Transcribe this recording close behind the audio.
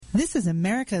This is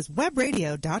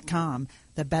americaswebradio.com,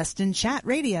 the best in chat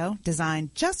radio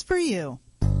designed just for you.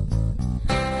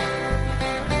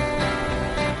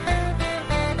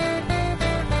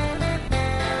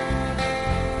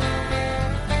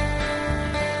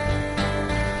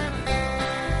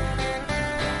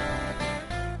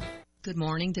 Good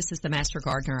morning. This is the Master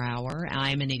Gardener Hour.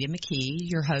 I'm Anita McKee,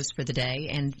 your host for the day,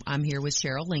 and I'm here with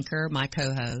Cheryl Linker, my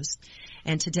co-host.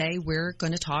 And today we're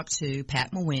going to talk to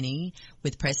Pat Mawhinney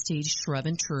with Prestige Shrub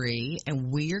and Tree,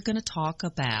 and we are going to talk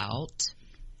about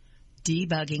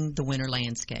debugging the winter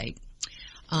landscape.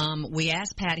 We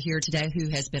asked Pat here today, who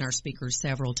has been our speaker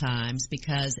several times,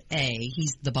 because A,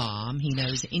 he's the bomb. He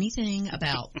knows anything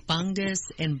about fungus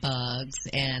and bugs,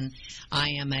 and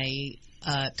I am a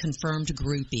confirmed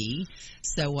groupie.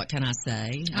 So what can I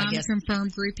say? I'm a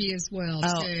confirmed groupie as well,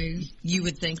 too. You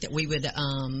would think that we would,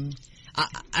 I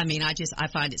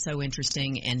find it so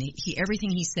interesting, and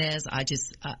everything he says, I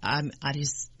just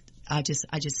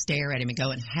stare at him and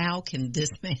go, and how can this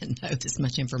man know this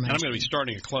much information? And I'm going to be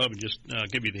starting a club and just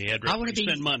give you the address. I want to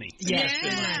spend money. Yes,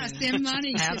 spend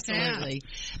money. Absolutely.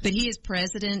 But he is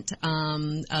president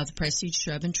of Prestige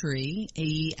Shrub and Tree.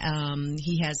 He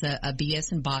has a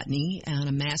BS in botany and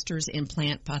a master's in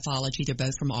plant pathology. They're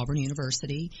both from Auburn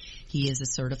University. He is a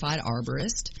certified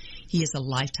arborist. He is a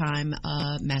lifetime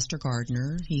master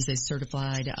gardener. He's a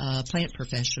certified plant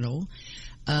professional.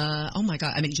 Oh my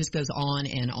God. I mean, it just goes on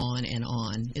and on and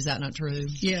on. Is that not true?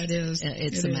 Yeah, it is.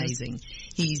 It's amazing.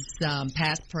 He's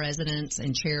past president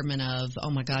and chairman of,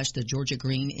 the Georgia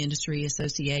Green Industry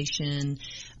Association.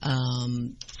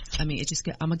 I'm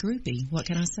a groupie. What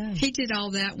can I say? He did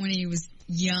all that when he was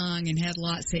young and had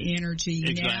lots of energy.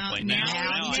 Exactly. Now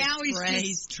he's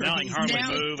now I can hardly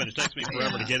move, and it takes me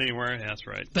forever to get anywhere. That's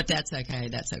right. But that's okay.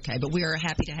 That's okay. But we are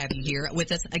happy to have you here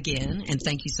with us again, and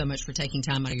thank you so much for taking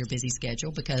time out of your busy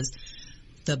schedule, because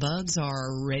the bugs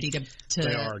are ready to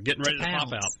they are getting ready to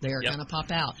pop out. They're going to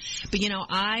pop out. But,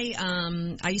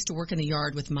 I used to work in the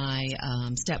yard with my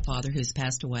stepfather, who's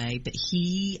passed away, but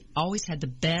he always had the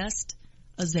best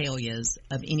azaleas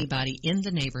of anybody in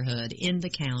the neighborhood, in the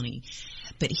county.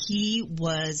 But he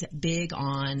was big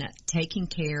on taking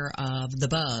care of the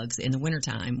bugs in the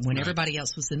wintertime when everybody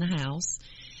else was in the house.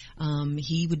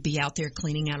 He would be out there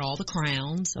cleaning out all the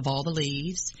crowns of all the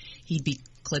leaves. He'd be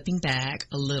clipping back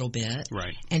a little bit.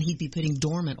 Right. And he'd be putting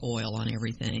dormant oil on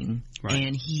everything. Right.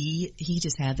 And he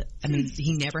just had,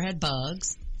 he never had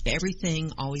bugs.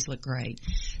 Everything always looked great.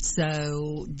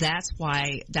 So that's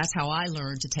how I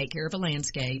learned to take care of a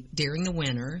landscape during the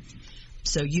winter,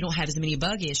 so you don't have as many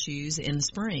bug issues in the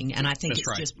spring. And I think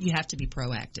just you have to be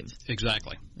proactive.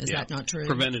 Exactly. Is that not true?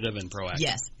 Preventative and proactive.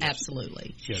 Yes,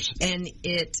 absolutely. Yes. And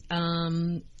it's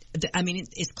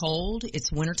cold.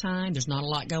 It's wintertime. There's not a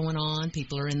lot going on.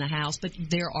 People are in the house. But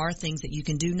there are things that you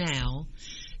can do now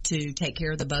to take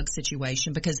care of the bug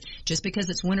situation, because just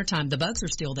because it's wintertime, the bugs are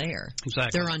still there.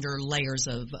 Exactly. They're under layers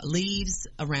of leaves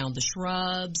around the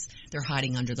shrubs. They're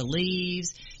hiding under the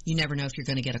leaves. You never know if you're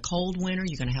going to get a cold winter.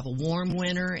 You're going to have a warm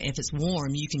winter. If it's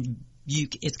warm,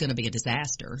 it's going to be a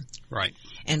disaster. Right.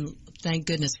 And thank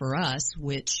goodness for us,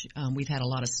 which we've had a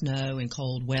lot of snow and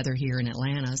cold weather here in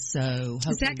Atlanta. So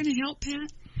is that going to help,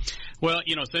 Pat? Well,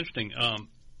 it's interesting.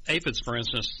 Aphids, for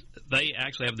instance, they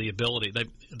actually have the ability. They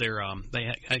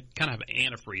kind of have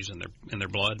antifreeze in their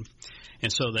blood,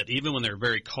 and so that even when they're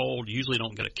very cold, you usually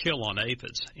don't get a kill on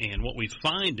aphids. And what we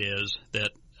find is that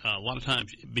a lot of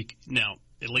times, now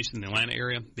at least in the Atlanta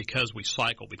area, because we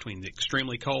cycle between the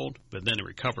extremely cold, but then it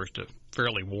recovers to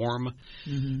fairly warm,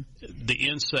 the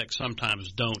insects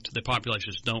sometimes the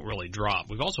populations don't really drop.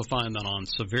 We've also found that on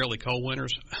severely cold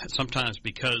winters, sometimes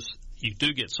because you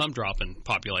do get some drop in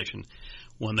population,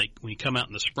 when you come out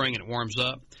in the spring and it warms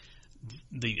up,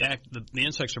 the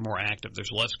insects are more active.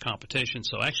 There's less competition,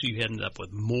 so actually you end up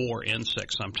with more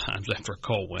insects sometimes after a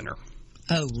cold winter.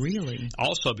 Oh, really?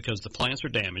 Also because the plants are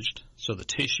damaged, so the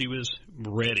tissue is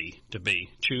ready to be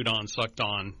chewed on, sucked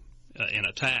on, and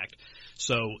attacked.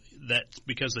 So that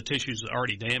because the tissue is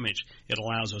already damaged, it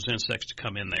allows those insects to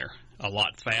come in there a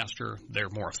lot faster.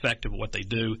 They're more effective at what they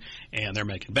do, and they're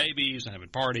making babies and having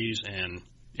parties, and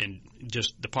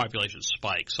just the population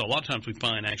spikes. So a lot of times we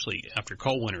find actually after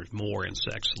cold winters more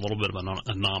insects, a little bit of an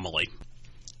anomaly.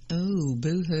 Oh,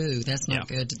 boo-hoo. That's not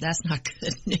good. That's not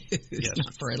good news,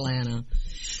 not for Atlanta.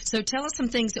 So tell us some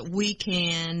things that we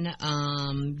can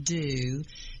do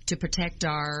to protect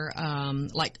our,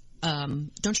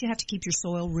 don't you have to keep your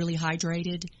soil really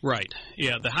hydrated? Right.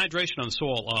 Yeah, the hydration on the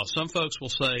soil, some folks will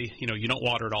say, you don't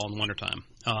water it all in the wintertime,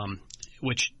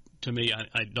 which to me,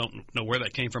 I don't know where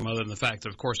that came from other than the fact that,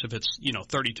 of course, if it's,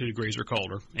 32 degrees or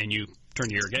colder and you turn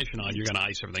your irrigation on, you're going to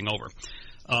ice everything over.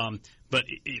 But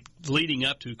leading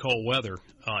up to cold weather,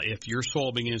 if your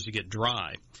soil begins to get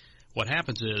dry, what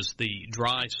happens is the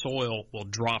dry soil will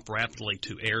drop rapidly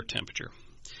to air temperature.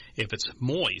 If it's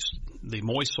moist, the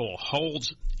moist soil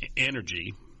holds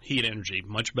energy, heat energy,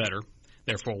 much better.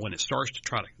 Therefore, when it starts to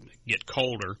try to get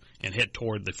colder and head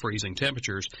toward the freezing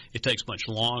temperatures, it takes much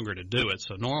longer to do it.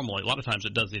 So normally, a lot of times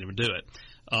it doesn't even do it.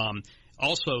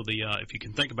 Also, if you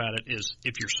can think about it, is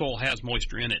if your soil has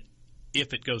moisture in it,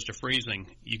 if it goes to freezing,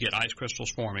 you get ice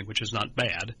crystals forming, which is not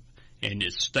bad, and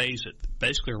it stays at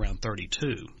basically around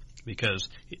 32 because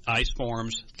ice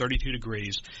forms 32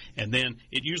 degrees, and then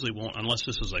it usually won't, unless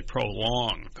this is a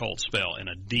prolonged cold spell and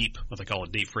a deep, what they call a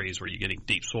deep freeze, where you're getting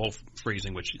deep soil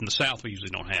freezing, which in the South we usually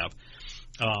don't have.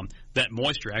 That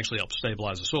moisture actually helps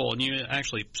stabilize the soil, and you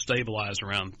actually stabilize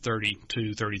around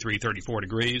 32, 33, 34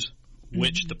 degrees,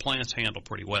 which the plants handle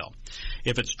pretty well.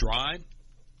 If it's dry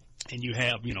and you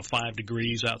have, 5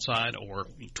 degrees outside or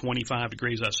 25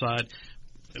 degrees outside,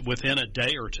 within a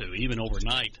day or two, even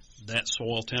overnight, that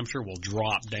soil temperature will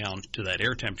drop down to that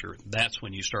air temperature. That's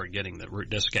when you start getting the root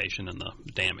desiccation and the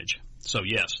damage. So,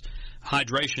 yes,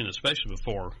 hydration, especially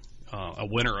before a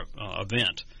winter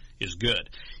event, is good.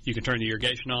 You can turn the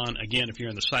irrigation on. Again, if you're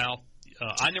in the South,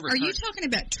 Are you talking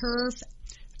about turf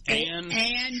and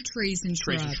trees and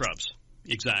shrubs? Trees and shrubs.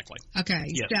 Exactly. Okay.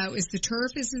 Yes. So is the turf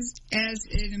as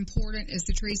important as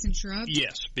the trees and shrubs?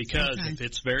 Yes, because if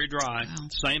it's very dry,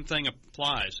 same thing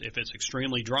applies. If it's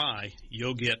extremely dry,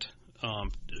 you'll get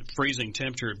freezing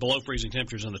temperature, below freezing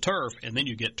temperatures in the turf, and then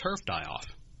you get turf die-off.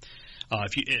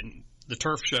 The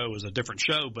turf show is a different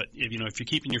show, but if you're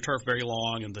keeping your turf very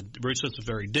long and the root system is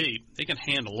very deep, it can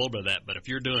handle a little bit of that. But if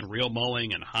you're doing real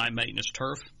mowing and high-maintenance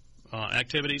turf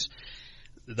activities,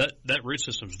 that root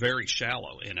system is very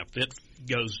shallow, and if it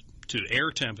goes to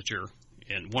air temperature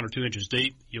and 1 or 2 inches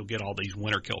deep, you'll get all these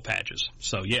winter kill patches.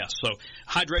 So yes, so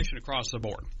hydration across the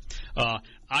board.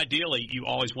 Ideally, you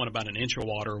always want about an inch of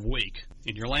water a week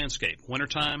in your landscape.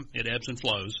 Wintertime, it ebbs and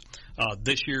flows.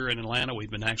 This year in Atlanta,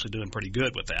 we've been actually doing pretty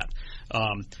good with that.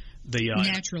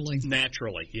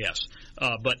 Naturally, yes.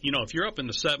 But if you're up in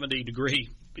the 70-degree,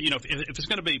 if it's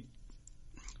going to be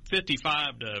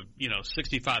 55 to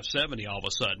 65, 70 all of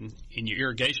a sudden, and your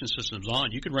irrigation system's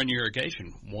on, you can run your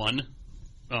irrigation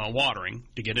watering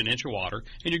to get an inch of water,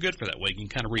 and you're good for that week. You can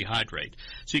kind of rehydrate.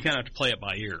 So you kind of have to play it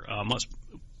by ear.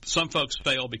 Some folks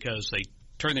fail because they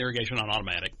turn the irrigation on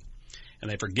automatic, and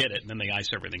they forget it, and then they ice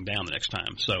everything down the next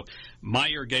time. So my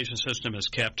irrigation system is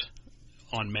kept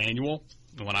on manual.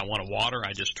 When I want to water,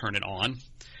 I just turn it on,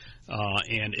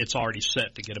 and it's already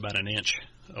set to get about an inch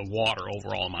of water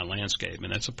overall in my landscape,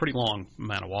 and that's a pretty long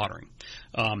amount of watering.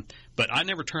 But I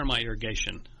never turn my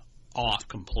irrigation off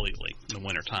completely in the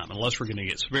wintertime unless we're going to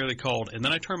get severely cold, and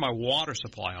then I turn my water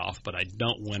supply off, but I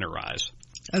don't winterize.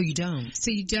 Oh, you don't? So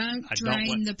you don't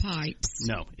drain the pipes?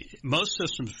 No. Most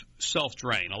systems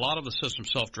self-drain. A lot of the systems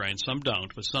self-drain. Some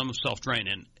don't, but some self-drain.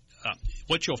 And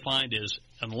what you'll find is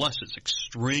unless it's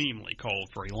extremely cold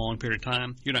for a long period of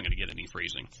time, you're not going to get any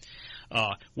freezing.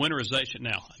 Winterization.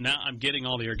 Now I'm getting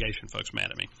all the irrigation folks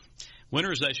mad at me.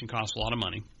 Winterization costs a lot of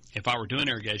money. If I were doing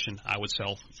irrigation, I would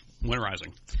sell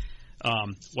winterizing.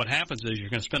 What happens is you're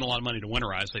going to spend a lot of money to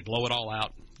winterize. They blow it all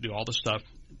out, do all the stuff,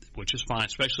 which is fine,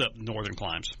 especially up in northern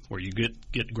climes where you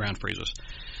get ground freezes.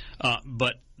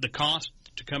 But the cost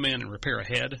to come in and repair a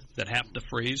head that happened to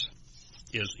freeze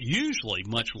is usually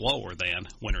much lower than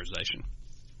winterization.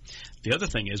 The other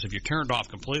thing is if you're turned off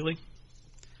completely,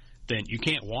 then you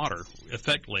can't water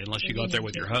effectively unless you go out there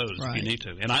with your hose if you need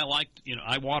to. And I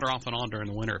water off and on during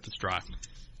the winter if it's dry.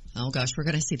 Oh, gosh, we're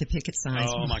going to see the picket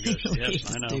signs. Oh, my gosh,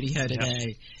 yes, I know. Studio today.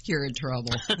 Yes. You're in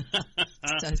trouble.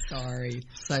 So sorry.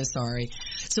 So sorry.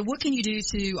 So what can you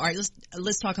do all right,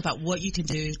 let's talk about what you can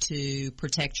do to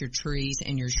protect your trees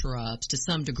and your shrubs to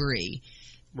some degree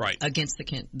against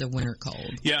the winter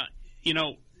cold. Yeah,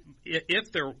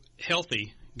 if they're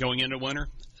healthy going into winter,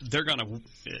 they're going to,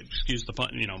 excuse the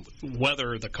pun,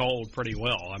 weather the cold pretty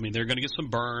well. I mean, they're going to get some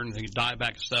burn, they can die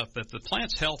back and stuff. But if the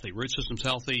plant's healthy, root system's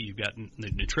healthy, you've got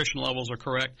the nutrition levels are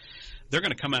correct, they're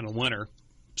going to come out in winter,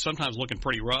 sometimes looking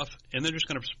pretty rough, and they're just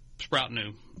going to sprout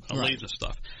new leaves and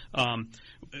stuff.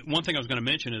 One thing I was going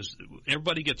to mention is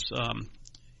everybody gets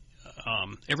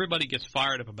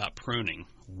fired up about pruning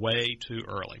way too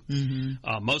early.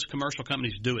 Mm-hmm. Most commercial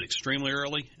companies do it extremely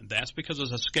early. That's because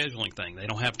it's a scheduling thing. They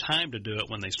don't have time to do it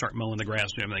when they start mowing the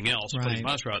grass and everything else, putting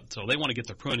moisture out, so they want to get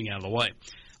their pruning out of the way.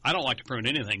 I don't like to prune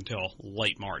anything until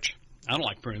late March. I don't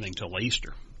like to prune anything until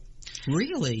Easter.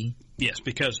 Really? Yes,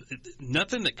 because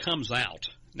nothing that comes out.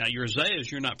 Now, your azaleas,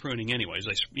 you're not pruning anyways.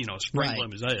 Spring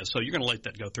bloom azaleas, so you're going to let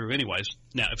that go through anyways.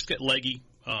 Now, if it's got leggy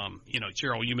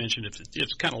Cheryl, you mentioned if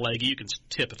it's kind of leggy, you can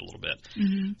tip it a little bit.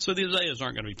 Mm-hmm. So the azaleas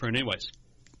aren't going to be pruned anyways.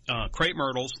 Crepe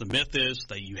myrtles, the myth is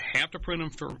that you have to prune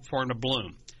them for them to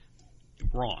bloom.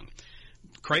 Wrong.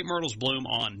 Crepe myrtles bloom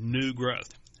on new growth.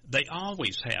 They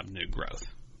always have new growth.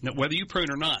 Now, whether you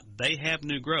prune or not, they have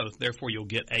new growth. Therefore, you'll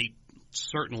get a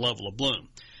certain level of bloom.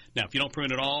 Now, if you don't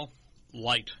prune at all,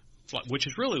 light, which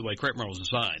is really the way crepe myrtle is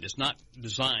designed. It's not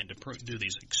designed to do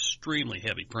these extremely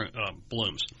heavy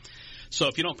blooms. So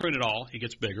if you don't prune at all, it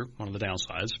gets bigger. One of the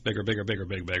downsides, bigger.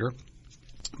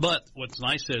 But what's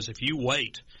nice is if you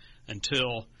wait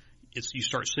until you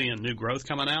start seeing new growth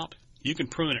coming out, you can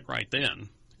prune it right then,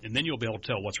 and then you'll be able to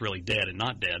tell what's really dead and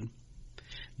not dead.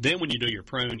 Then when you do your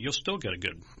prune, you'll still get a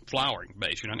good flowering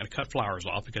base. You're not going to cut flowers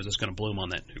off because it's going to bloom on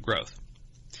that new growth.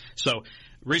 So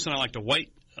the reason I like to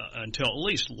wait until at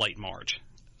least late March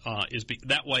is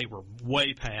that way we're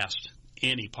way past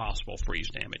any possible freeze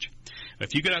damage.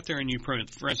 If you get out there and you prune,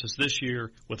 for instance, this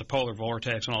year with the polar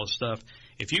vortex and all this stuff,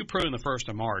 if you prune the 1st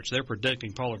of March, they're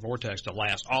predicting polar vortex to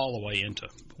last all the way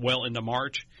into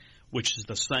March, which is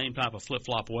the same type of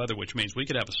flip-flop weather, which means we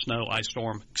could have a snow, ice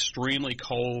storm, extremely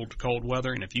cold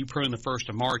weather. And if you prune the 1st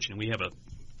of March and we have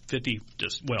if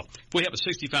we have a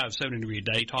 65, 70-degree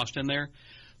day tossed in there,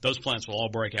 those plants will all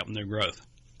break out with new growth.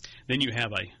 Then you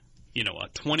have a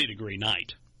 20-degree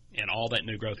night, and all that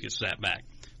new growth gets zapped back.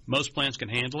 Most plants can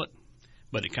handle it,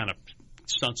 but it kind of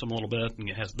stunts them a little bit, and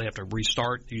they have to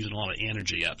restart using a lot of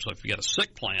energy up. So if you got a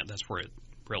sick plant, that's where it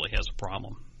really has a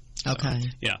problem. Okay.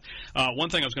 Yeah. One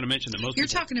thing I was going to mention that You're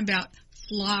talking about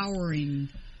flowering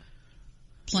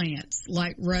plants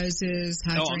like roses,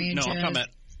 hydrangeas. No, I'm talking about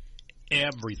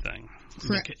everything.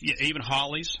 Correct. Even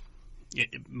hollies.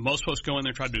 Most folks go in there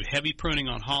and try to do heavy pruning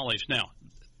on hollies. Now,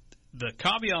 the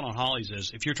caveat on hollies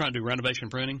is if you're trying to do renovation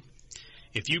pruning,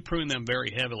 if you prune them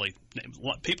very heavily,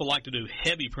 people like to do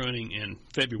heavy pruning in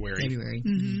February.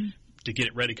 Mm-hmm. To get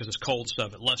it ready because it's cold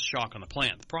stuff, it less shock on the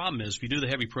plant. The problem is if you do the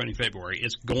heavy pruning in February,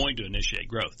 it's going to initiate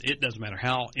growth. It doesn't matter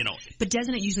how, But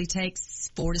doesn't it usually take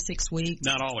 4 to 6 weeks?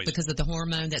 Not always. Because of the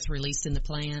hormone that's released in the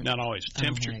plant? Not always.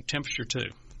 Temperature too.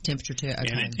 Temperature too,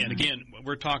 okay. And again,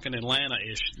 we're talking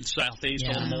Atlanta-ish, southeast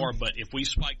a little more, but if we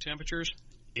spike temperatures,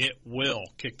 it will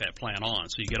kick that plant on.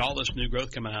 So you get all this new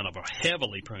growth coming out of a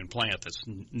heavily pruned plant that's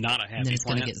not a happy and then it's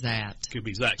plant. Going to get zapped. Could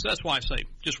be zapped. So that's why I say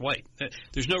just wait.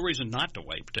 There's no reason not to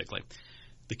wait particularly.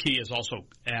 The key is also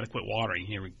adequate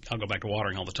watering. I'll go back to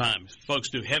watering all the time. Folks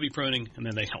do heavy pruning, and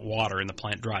then they don't water, and the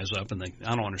plant dries up, and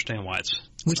I don't understand why it's...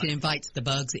 Which invites the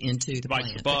bugs into the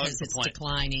plant because it's plant.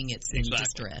 Declining, it's in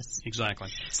distress. Exactly.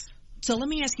 So let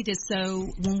me ask you this. So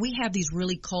when we have these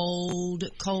really cold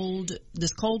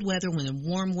weather, when the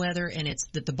warm weather, and it's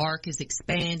that the bark is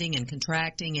expanding and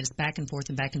contracting, and it's back and forth,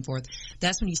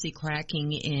 that's when you see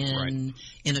cracking in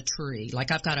a tree.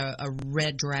 Like I've got a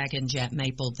red dragon jet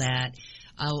maple that...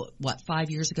 5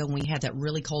 years ago when we had that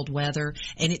really cold weather,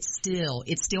 and it's still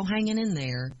hanging in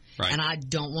there, and I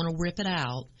don't want to rip it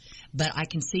out, but I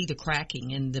can see the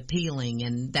cracking and the peeling,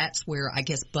 and that's where I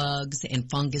guess bugs and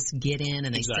fungus get in,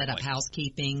 and they set up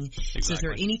housekeeping. Exactly. So is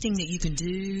there anything that you can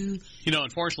do?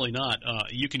 Unfortunately not.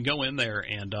 You can go in there,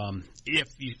 and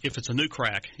if it's a new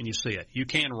crack and you see it, you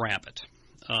can wrap it.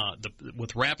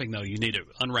 With wrapping, though, you need to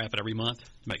unwrap it every month to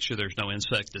make sure there's no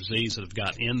insect disease that have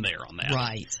got in there on that.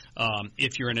 Right.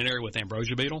 If you're in an area with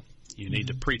ambrosia beetle, you need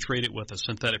to pre-treat it with a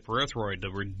synthetic pyrethroid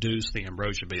to reduce the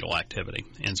ambrosia beetle activity.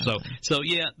 And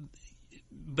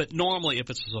but normally if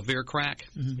it's a severe crack,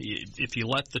 if you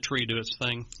let the tree do its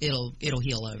thing, it'll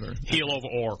heal over.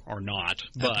 Or not.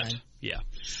 But yeah.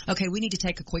 Okay, we need to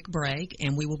take a quick break,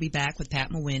 and we will be back with Pat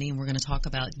Mawhinney, and we're going to talk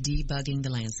about debugging the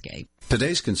landscape.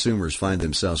 Today's consumers find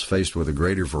themselves faced with a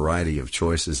greater variety of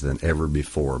choices than ever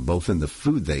before, both in the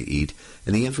food they eat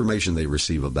and the information they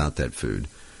receive about that food.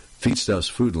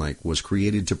 Feedstuffs FoodLink was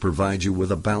created to provide you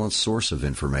with a balanced source of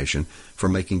information for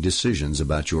making decisions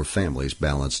about your family's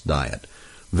balanced diet.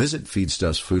 Visit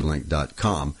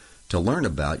feedstuffsfoodlink.com to learn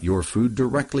about your food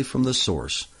directly from the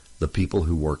source, the people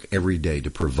who work every day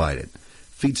to provide it.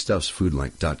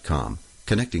 Feedstuffsfoodlink.com,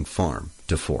 connecting farm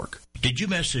to fork. Did you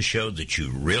miss a show that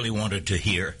you really wanted to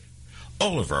hear?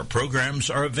 All of our programs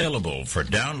are available for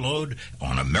download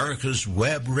on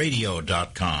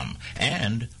americaswebradio.com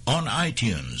and on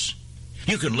iTunes.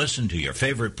 You can listen to your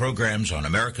favorite programs on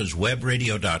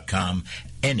americaswebradio.com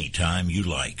anytime you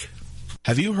like.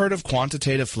 Have you heard of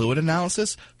quantitative fluid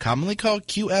analysis? Commonly called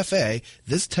QFA,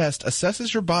 this test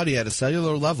assesses your body at a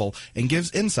cellular level and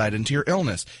gives insight into your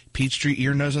illness. Peachtree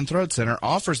Ear, Nose, and Throat Center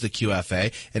offers the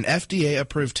QFA, an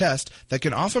FDA-approved test that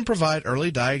can often provide early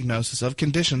diagnosis of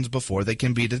conditions before they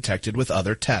can be detected with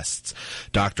other tests.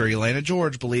 Dr. Elena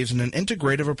George believes in an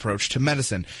integrative approach to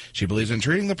medicine. She believes in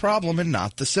treating the problem and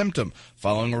not the symptom.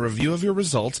 Following a review of your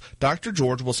results, Dr.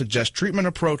 George will suggest treatment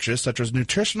approaches such as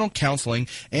nutritional counseling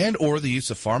and or the use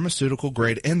of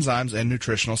pharmaceutical-grade enzymes and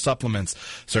nutritional supplements.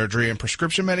 Surgery and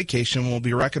prescription medication will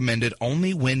be recommended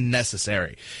only when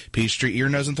necessary. Peachtree Ear,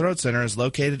 Nose, and Throat Center is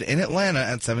located in Atlanta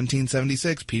at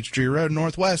 1776 Peachtree Road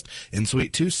Northwest in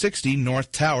Suite 260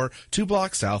 North Tower, 2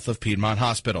 blocks south of Piedmont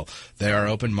Hospital. They are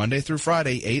open Monday through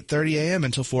Friday, 8:30 a.m.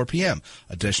 until 4 p.m.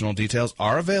 Additional details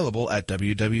are available at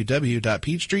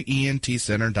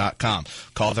www.peachtreeentcenter.com.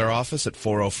 Call their office at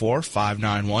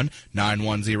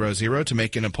 404-591-9100 to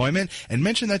make an appointment and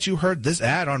mention that you heard this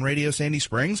ad on Radio Sandy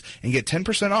Springs and get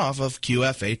 10% off of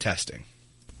QFA testing.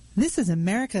 This is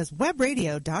America's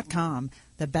Webradio.com,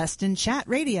 the best in chat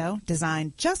radio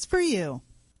designed just for you.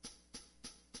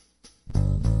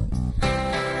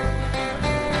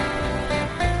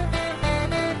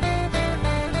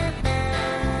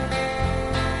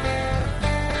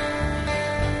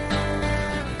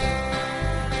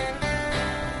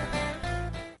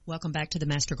 Welcome back to the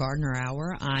Master Gardener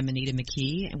Hour. I'm Anita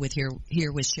McKee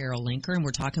here with Cheryl Linker, and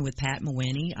we're talking with Pat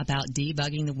Mawhinney about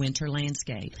debugging the winter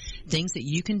landscape. Things that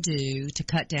you can do to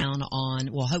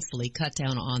hopefully cut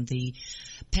down on the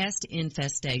pest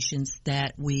infestations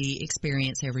that we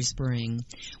experience every spring.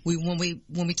 When we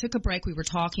took a break, we were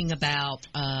talking about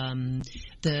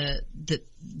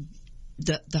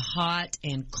the hot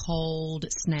and cold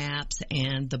snaps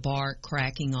and the bark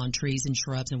cracking on trees and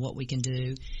shrubs and what we can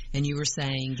do. And you were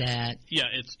saying that... Yeah,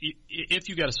 if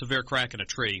you got a severe crack in a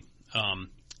tree,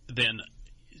 then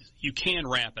you can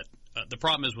wrap it. The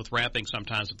problem is with wrapping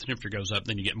sometimes if the temperature goes up,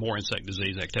 then you get more insect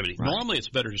disease activity. Right. Normally it's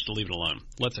better just to leave it alone.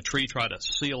 Let the tree try to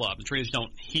seal up. The trees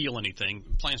don't heal anything.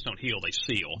 Plants don't heal, they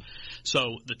seal.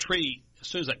 So the tree, as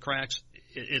soon as that cracks,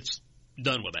 it's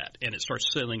done with that, and it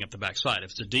starts sealing up the backside.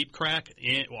 If it's a deep crack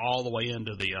all the way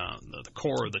into the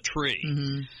core of the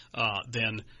tree,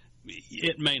 then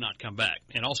it may not come back.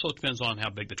 And also it depends on how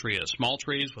big the tree is. Small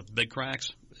trees with big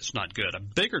cracks, it's not good. A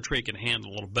bigger tree can handle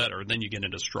a little better. Then you get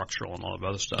into structural and all of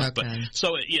other stuff. Okay. But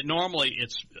so normally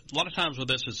it's a lot of times with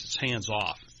this it's hands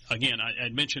off. Again, I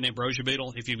mentioned ambrosia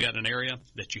beetle. If you've got an area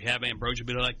that you have ambrosia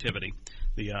beetle activity,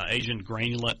 the Asian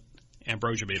granulate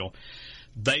ambrosia beetle,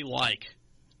 they like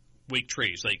weak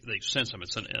trees. They sense them.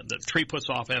 The tree puts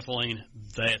off ethylene.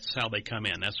 That's how they come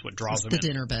in. That's what draws them in. The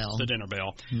dinner bell. The dinner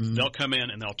bell. Mm-hmm. They'll come in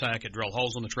and they'll attack it, drill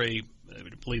holes in the tree,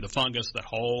 leave the fungus, the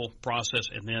whole process,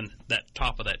 and then that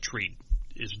top of that tree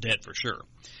is dead for sure.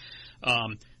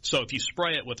 So if you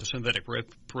spray it with a synthetic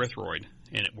pyrethroid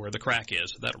where the crack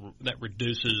is, that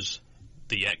reduces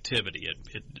the activity.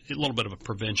 A little bit of a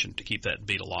prevention to keep that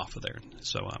beetle off of there.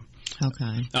 So,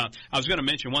 okay. I was going to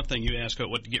mention one thing you asked about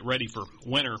what to get ready for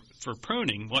winter for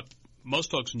pruning. What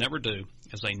most folks never do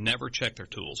is they never check their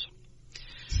tools.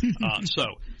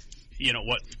 So, you know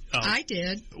what? I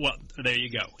did. Well, there you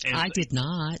go. And I did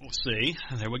not. See,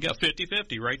 there we go.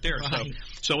 50-50 right there. Right.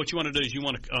 So what you want to do is you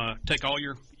want to take all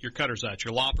your cutters out,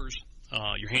 your loppers,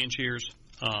 your hand shears,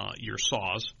 your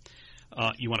saws.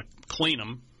 You want to clean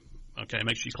them. Okay,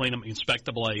 make sure you clean them, inspect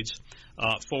the blades.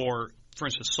 For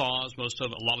instance, saws, a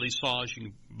lot of these saws, you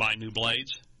can buy new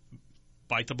blades.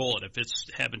 Bite the bullet. If it's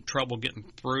having trouble getting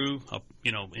through,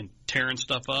 and tearing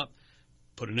stuff up,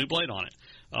 put a new blade on it.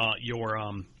 Your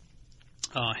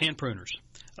hand pruners.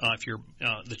 If you're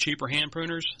the cheaper hand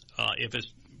pruners, if it's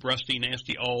rusty,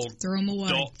 nasty, old, throw them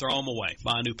away. Throw them away.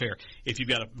 Buy a new pair. If you've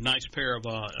got a nice pair of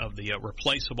the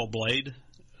replaceable blade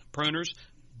pruners,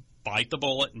 bite the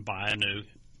bullet and buy a new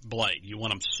blade. You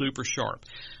want them super sharp.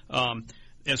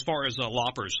 As far as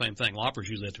loppers, same thing. Loppers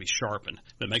usually have to be sharpened,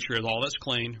 but make sure all that's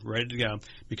clean, ready to go.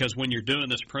 Because when you're doing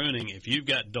this pruning, if you've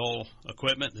got dull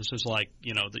equipment, this is like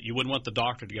that you wouldn't want the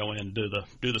doctor to go in and do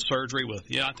the surgery with.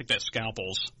 Yeah, I think that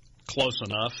scalpel's close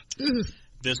enough. Ooh.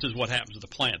 This is what happens to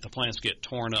the plant. The plants get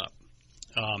torn up.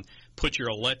 Put your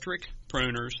electric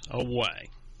pruners away.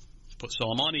 Sell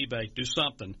them on eBay. Do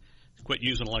something. Quit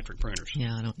using electric pruners.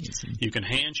 Yeah, I don't use them. You can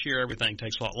hand shear everything.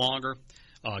 Takes a lot longer.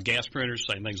 Gas pruners,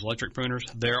 same thing as electric pruners.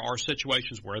 There are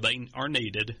situations where they are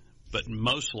needed, but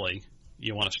mostly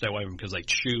you want to stay away from them because they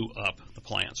chew up the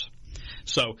plants.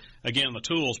 So, again, the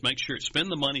tools, make sure, spend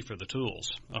the money for the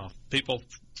tools. People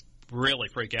really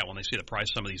freak out when they see the price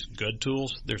of some of these good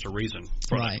tools. There's a reason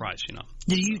for the price,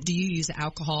 Do you use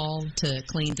alcohol to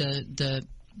clean the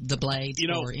the blades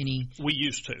or any? We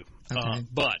used to. Okay.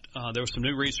 But there was some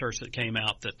new research that came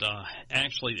out that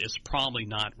actually it's probably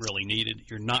not really needed.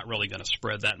 You're not really going to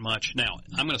spread that much. Now,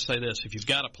 I'm going to say this. If you've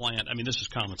got a plant, I mean, this is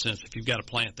common sense. If you've got a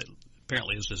plant that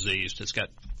apparently is diseased, it's got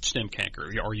stem canker,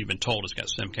 or you've been told it's got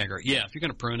stem canker, if you're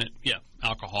going to prune it,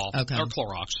 alcohol or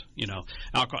Clorox,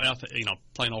 alcohol,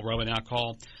 plain old rubbing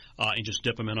alcohol, and just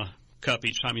dip them in a cup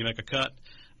each time you make a cut.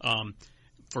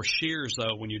 For shears,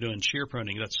 though, when you're doing shear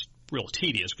pruning, that's real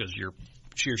tedious because you're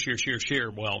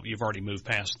shear. Well, you've already moved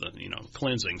past the,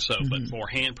 cleansing. So, but for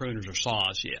hand pruners or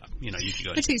saws, you can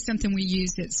go. I'll tell you something we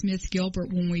use at Smith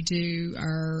Gilbert when we do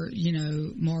our,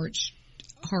 March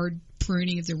hard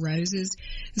pruning of the roses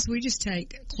is we just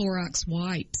take Clorox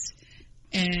wipes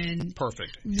and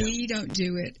perfect. We don't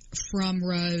do it from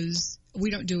rows.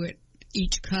 We don't do it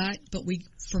each cut, but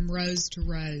from rows to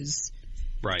rows.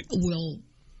 Right. We'll,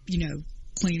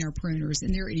 clean our pruners,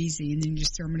 and they're easy, and then you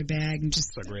just throw them in a bag and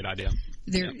just. That's a great idea.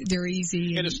 They're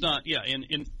easy, and it's not.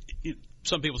 And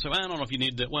some people say, well, I don't know if you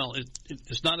need that. Well,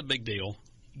 it's not a big deal.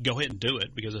 Go ahead and do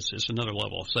it because it's another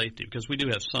level of safety because we do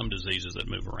have some diseases that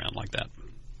move around like that.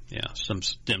 Yeah, some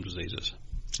stem diseases.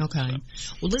 Okay.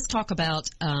 So. Well, let's talk about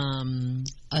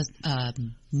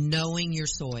knowing your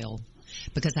soil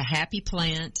because a happy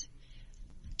plant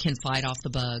can fight off the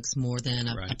bugs more than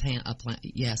a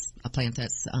plant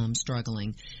that's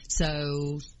struggling.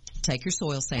 So take your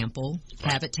soil sample,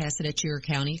 have it tested at your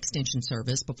county extension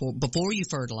service before you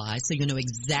fertilize, so you know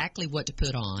exactly what to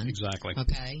put on. Exactly.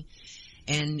 Okay.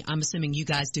 And I'm assuming you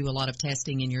guys do a lot of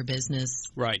testing in your business.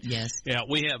 Right. Yes. Yeah,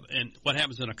 we have. And what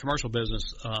happens in a commercial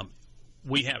business,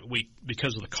 we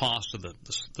because of the cost of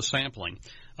the sampling,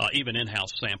 even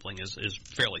in-house sampling is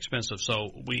fairly expensive. So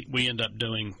we end up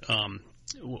doing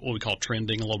what we call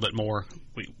trending a little bit more.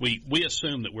 We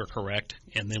assume that we're correct,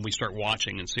 and then we start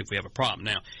watching and see if we have a problem.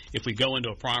 Now, if we go into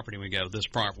a property and we go, this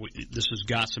has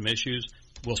got some issues,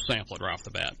 we'll sample it right off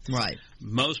the bat. Right.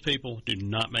 Most people do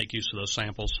not make use of those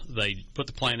samples. They put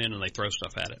the plant in and they throw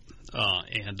stuff at it.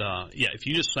 If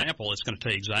you just sample, it's going to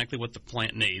tell you exactly what the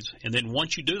plant needs. And then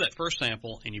once you do that first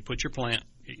sample and you put your plant,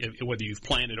 whether you've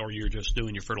planted or you're just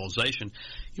doing your fertilization,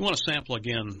 you want to sample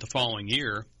again the following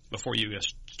year before you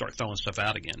start throwing stuff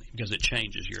out again because it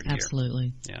changes year to year.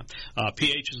 Absolutely. Yeah.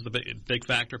 pH is the big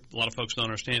factor. A lot of folks don't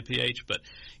understand pH, but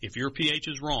if your pH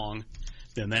is wrong,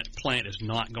 then that plant is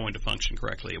not going to function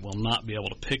correctly. It will not be able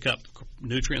to pick up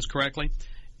nutrients correctly.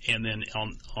 And then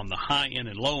on the high end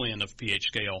and low end of pH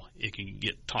scale, it can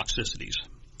get toxicities.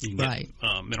 You can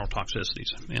get mineral toxicities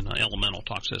and elemental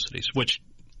toxicities, which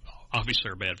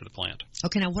obviously are bad for the plant.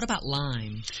 Okay, now what about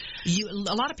lime?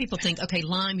 A lot of people think, okay,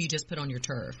 lime you just put on your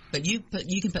turf, but you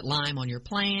can put lime on your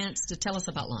plants. To tell us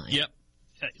about lime. Yep.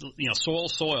 Soil.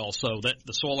 So that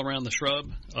the soil around the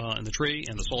shrub and the tree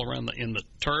and the soil around in the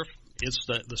turf, it's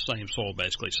the same soil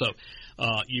basically. So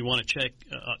you want to check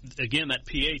again. That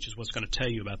pH is what's going to tell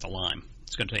you about the lime.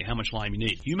 It's going to tell you how much lime you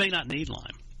need. You may not need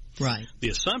lime. Right. The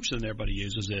assumption that everybody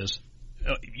uses is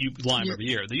lime every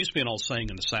year. There used to be an old saying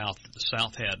in the South. The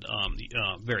South had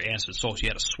very acid soil. So you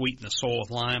had to sweeten the soil with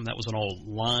lime. That was an old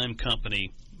lime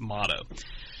company motto.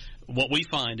 What we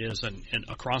find is, and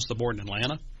across the board in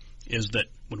Atlanta, is that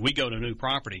when we go to a new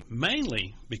property,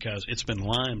 mainly because it's been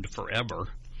limed forever,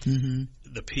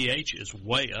 the pH is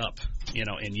way up,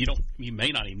 and you may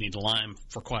not even need lime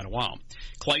for quite a while.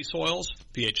 Clay soils,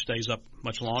 pH stays up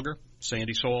much longer.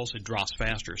 Sandy soils, it drops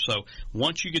faster. So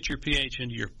once you get your pH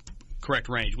into your correct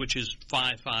range, which is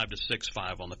 5.5 to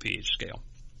 6.5 on the pH scale.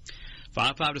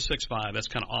 5.5 to 6.5, that's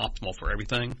kind of optimal for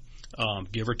everything,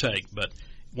 give or take. But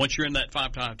once you're in that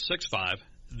 5.5 to 6.5,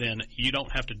 then you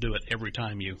don't have to do it every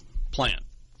time you plant.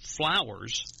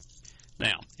 Flowers,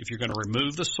 now, if you're going to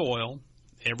remove the soil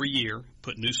every year,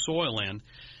 put new soil in,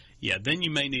 then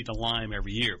you may need a lime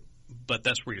every year. But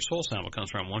that's where your soil sample comes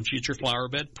from. Once you get your flower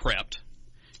bed prepped,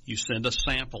 you send a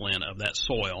sample in of that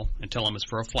soil and tell them it's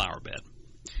for a flower bed.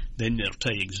 Then it'll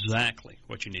tell you exactly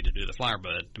what you need to do to the flower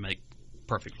bed to make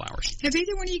perfect flowers. Have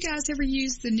either one of you guys ever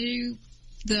used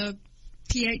the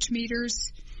pH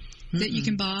meters that you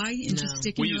can buy and just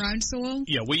stick in your own soil?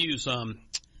 Yeah, we use a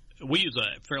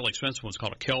fairly expensive one. It's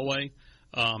called a Kelway.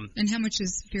 And how much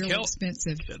is fairly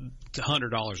expensive?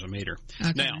 $100 a meter.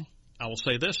 Okay. Now, I will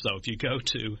say this, though. If you go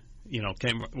to,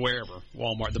 wherever,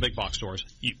 Walmart, the big box stores,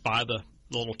 you buy the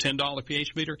little $10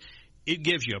 pH meter, it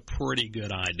gives you a pretty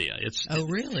good idea.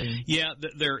 Really? Yeah,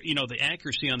 the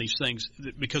accuracy on these things,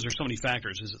 because there's so many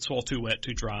factors. Is it soil too wet,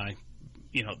 too dry?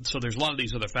 So there's a lot of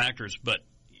these other factors, but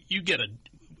you get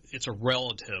it's a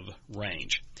relative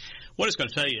range. What it's going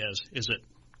to tell you is it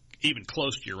even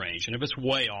close to your range? And if it's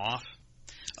way off,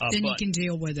 then you can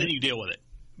deal with it. Then you deal with it.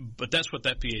 But that's what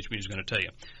that pH meter is going to tell you.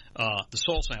 The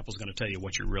soil sample is going to tell you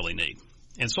what you really need.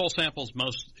 And soil samples,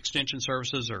 most extension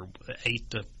services are $8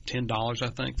 to $10, I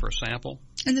think, for a sample.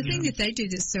 And the thing that they do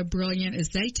that's so brilliant is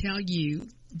they tell you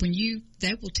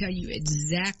they will tell you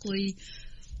exactly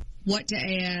what to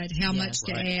add, how much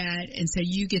to add, and so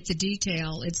you get the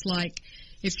detail. It's like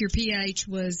if your pH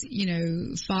was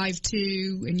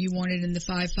 5.2 and you want it in the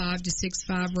 5.5 to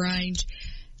 6.5 range.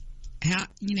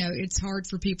 It's hard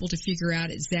for people to figure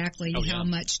out exactly how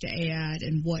much to add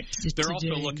and what to do. They're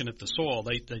also looking at the soil.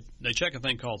 They check a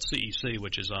thing called CEC,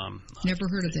 which is never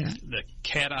heard of that. The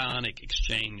cationic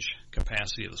exchange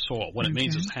capacity of the soil. What it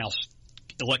means is how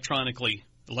electrically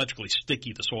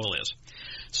sticky the soil is.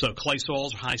 So clay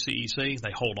soils are high CEC.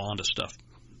 They hold on to stuff.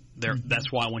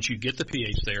 That's why once you get the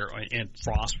pH there, and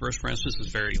phosphorus, for instance,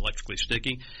 is very electrically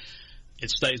sticky.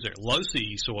 It stays there. Low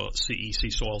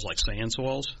CEC soils like sand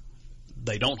soils,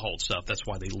 they don't hold stuff. That's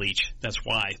why they leach. That's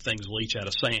why things leach out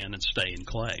of sand and stay in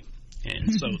clay.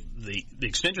 And so the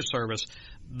extension service,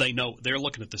 they're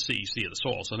looking at the CEC of the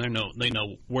soil, so they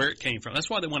know where it came from. That's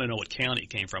why they want to know what county it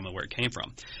came from and where it came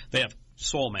from. They have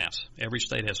soil maps. Every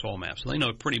state has soil maps, so they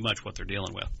know pretty much what they're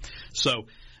dealing with. So,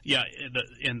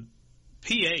 in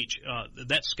pH,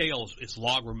 that scale is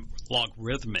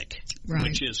logarithmic,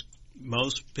 which is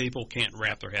most people can't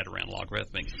wrap their head around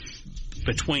logarithmic.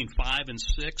 Between 5 and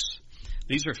 6.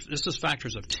 This is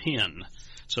factors of 10.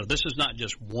 So this is not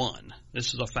just 1.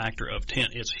 This is a factor of 10.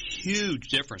 It's a huge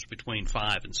difference between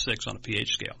 5 and 6 on a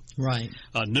pH scale. Right.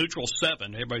 Neutral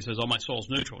 7. Everybody says, my soil's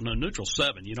neutral. No, neutral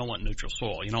 7. You don't want neutral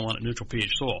soil. You don't want a neutral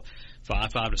pH soil.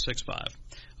 5 to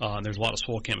 6.5. There's a lot of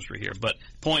soil chemistry here. But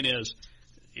the point is,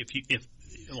 if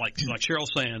like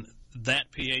Cheryl's saying,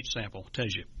 that pH sample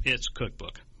tells you it's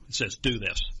cookbook. It says do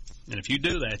this. And if you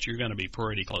do that, you're going to be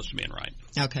pretty close to being right.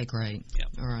 Okay, great. Yeah.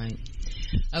 All right.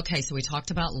 Okay, so we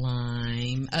talked about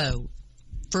lime. Oh,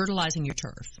 fertilizing your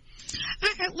turf.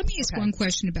 Let me ask one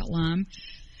question about lime.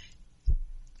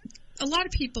 A lot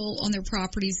of people on their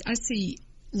properties, I see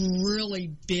really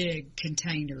big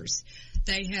containers.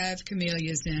 They have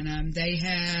camellias in them. They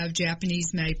have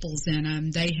Japanese maples in them.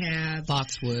 They have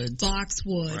boxwoods,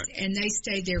 right. And they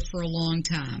stay there for a long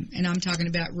time. And I'm talking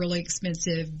about really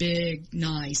expensive, big,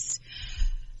 nice.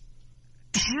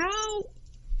 How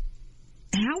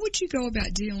would you go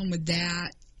about dealing with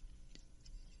that?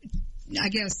 I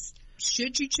guess,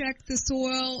 should you check the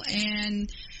soil? And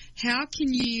how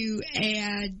can you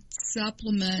add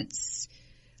supplements,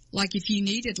 like if you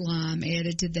needed lime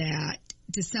added to that,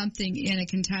 to something in a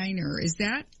container? Is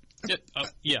that?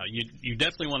 You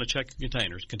definitely want to check your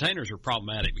containers. Containers are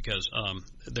problematic because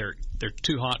they're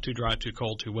too hot, too dry, too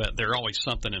cold, too wet. There's always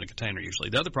something in a container usually.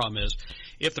 The other problem is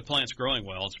if the plant's growing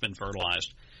well, it's been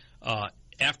fertilized,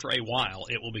 after a while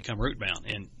it will become root bound.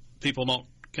 And people don't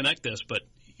connect this, but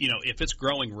if it's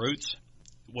growing roots,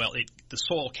 the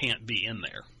soil can't be in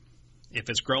there. If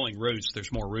it's growing roots,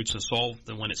 there's more roots in the soil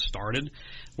than when it started.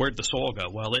 Where'd the soil go?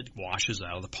 Well, it washes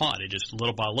out of the pot. It just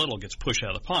little by little gets pushed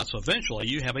out of the pot. So eventually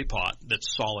you have a pot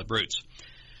that's solid roots.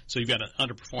 So you've got an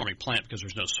underperforming plant because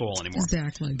there's no soil anymore.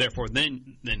 Exactly. Therefore,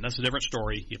 then that's a different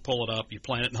story. You pull it up, you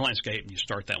plant it in the landscape, and you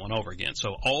start that one over again.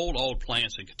 So old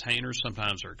plants in containers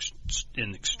sometimes are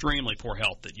in extremely poor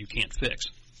health that you can't fix.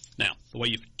 Now, the way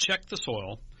you check the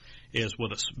soil is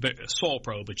with a soil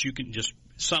probe, but you can just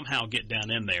somehow get down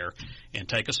in there and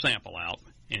take a sample out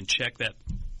and check that,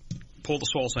 pull the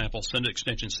soil sample, send it to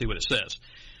Extension, see what it says.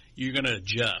 You're going to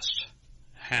adjust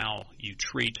how you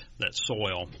treat that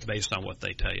soil based on what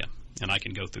they tell you. And I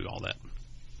can go through all that.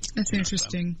 That's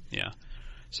interesting.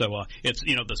 So it's,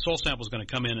 the soil sample is going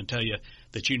to come in and tell you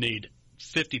that you need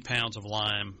 50 pounds of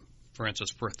lime, for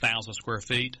instance, per 1,000 square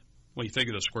feet. Well, you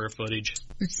figure the square footage,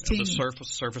 the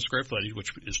surface square footage,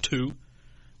 which is 2.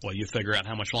 Well, you figure out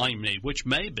how much lime you need, which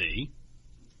may be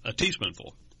a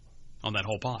teaspoonful on that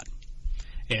whole pot.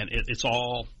 And it's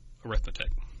all arithmetic,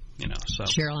 So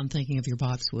Cheryl, I'm thinking of your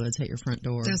boxwoods at your front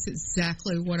door. That's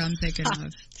exactly what I'm thinking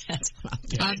of. That's what I'm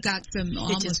thinking. I've got some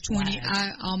almost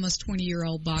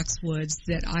 20-year-old boxwoods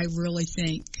that I really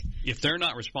think. If they're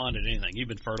not responding to anything, you've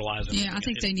been fertilizing. Yeah, I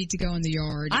think they need to go in the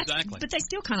yard. Exactly. But they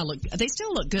still kind of look. They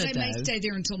still look good. They may stay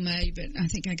there until May, but I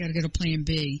think I got to go to Plan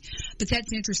B. But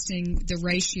that's interesting, the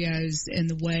ratios and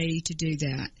the way to do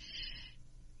that.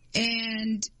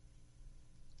 And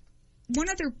one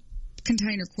other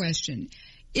container question: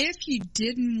 if you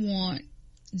didn't want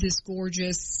this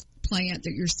gorgeous plant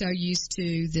that you're so used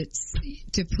to,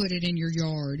 to put it in your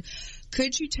yard,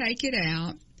 could you take it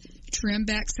out, trim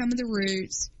back some of the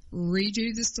roots,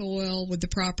 redo the soil with the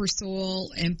proper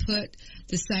soil, and put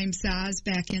the same size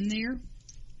back in there?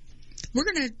 We're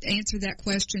going to answer that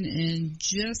question in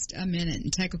just a minute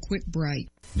and take a quick break.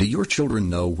 Do your children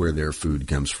know where their food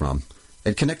comes from?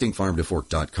 At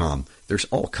ConnectingFarmToFork.com, there's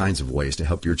all kinds of ways to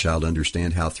help your child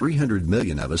understand how 300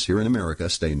 million of us here in America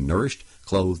stay nourished,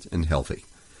 clothed, and healthy.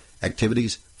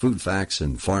 Activities, food facts,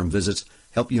 and farm visits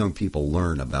help young people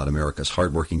learn about America's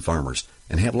hardworking farmers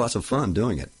and have lots of fun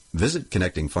doing it. Visit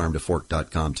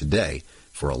ConnectingFarmToFork.com today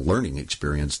for a learning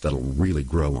experience that'll really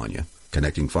grow on you.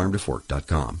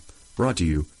 ConnectingFarmToFork.com. Brought to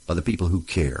you by the people who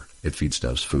care at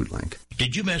Feedstuffs Food Link.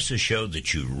 Did you miss a show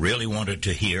that you really wanted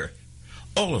to hear?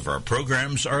 All of our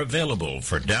programs are available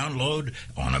for download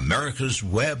on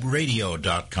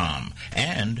americaswebradio.com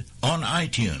and on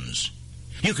iTunes.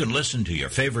 You can listen to your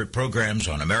favorite programs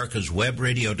on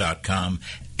americaswebradio.com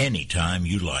anytime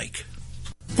you like.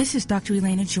 This is Dr.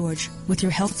 Elena George with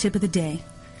your health tip of the day.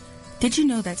 Did you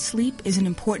know that sleep is an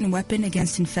important weapon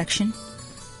against infection?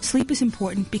 Sleep is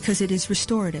important because it is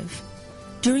restorative.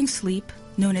 During sleep,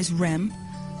 known as REM,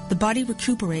 the body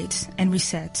recuperates and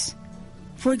resets.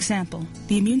 For example,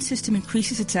 the immune system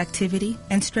increases its activity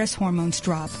and stress hormones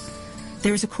drop.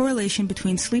 There is a correlation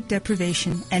between sleep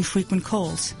deprivation and frequent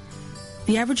colds.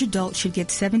 The average adult should get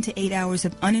 7 to 8 hours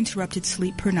of uninterrupted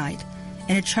sleep per night,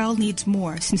 and a child needs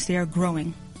more since they are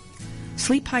growing.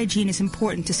 Sleep hygiene is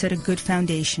important to set a good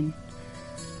foundation.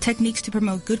 Techniques to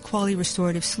promote good quality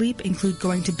restorative sleep include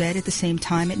going to bed at the same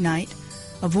time at night,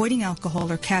 avoiding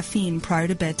alcohol or caffeine prior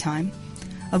to bedtime,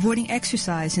 avoiding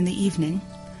exercise in the evening,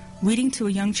 reading to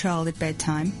a young child at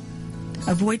bedtime,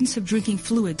 avoidance of drinking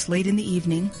fluids late in the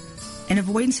evening, and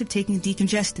avoidance of taking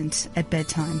decongestants at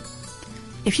bedtime.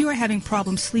 If you are having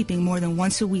problems sleeping more than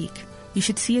once a week, you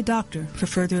should see a doctor for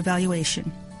further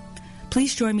evaluation.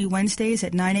 Please join me Wednesdays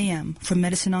at 9 a.m. for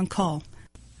Medicine on Call.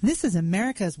 This is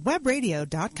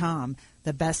AmericasWebRadio.com,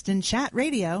 the best in chat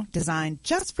radio designed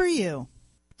just for you.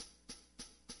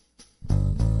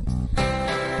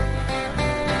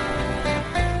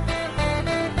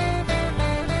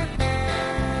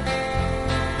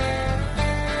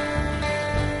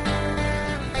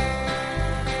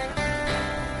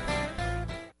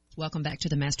 Welcome back to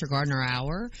the Master Gardener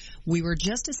Hour. We were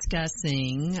just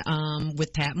discussing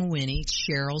with Pat Mawhinney,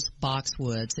 Cheryl's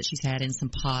boxwoods that she's had in some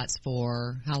pots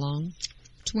for how long?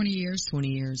 20 years. 20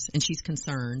 years. And she's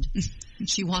concerned.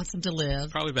 She wants them to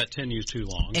live. Probably about 10 years too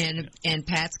long. And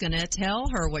Pat's going to tell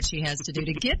her what she has to do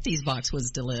to get these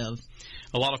boxwoods to live.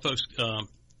 A lot of folks,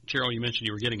 Cheryl, you mentioned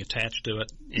you were getting attached to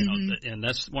it, you know, and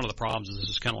that's one of the problems. Is this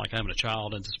is kind of like having a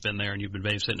child and it's been there and you've been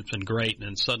babysitting, it's been great, and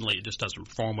then suddenly it just doesn't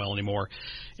perform well anymore.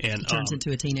 And it turns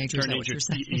into a teenager. Is that what you're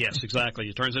saying? Yes, exactly.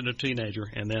 It turns into a teenager,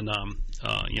 and then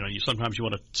you know, sometimes you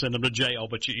want to send them to jail,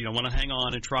 but you want to hang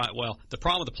on and try it. Well, the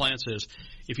problem with the plants is,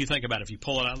 if you think about it, if you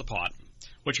pull it out of the pot,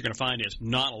 what you're going to find is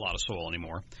not a lot of soil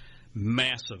anymore,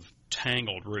 massive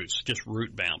tangled roots, just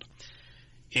root bound,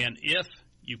 and if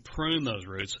you prune those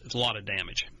roots, it's a lot of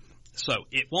damage. So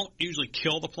it won't usually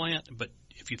kill the plant, but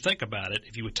if you think about it,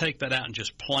 if you would take that out and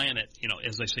just plant it, you know,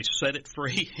 as they say, set it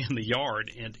free in the yard,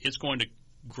 and it's going to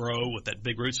grow with that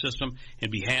big root system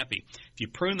and be happy. If you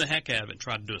prune the heck out of it and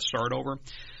try to do a start over,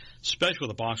 especially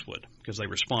with a boxwood, because they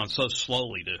respond so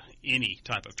slowly to any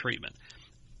type of treatment,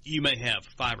 you may have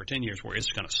 5 or 10 years where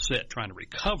it's going to sit trying to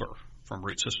recover from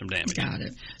root system damage. Got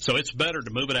it. So it's better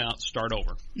to move it out, start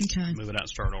over. Okay. Move it out,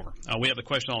 start over. We have the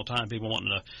question all the time, people wanting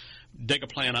to dig a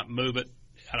plant up, move it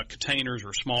out of containers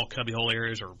or small cubbyhole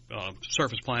areas or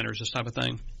surface planters, this type of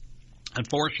thing.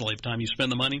 Unfortunately, by the time you spend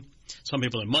the money, some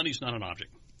people say money's not an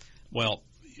object. Well,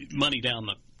 money down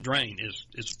the drain is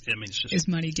it's just is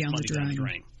money down the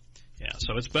drain. Yeah,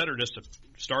 so it's better just to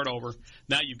start over.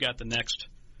 Now you've got the next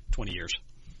 20 years.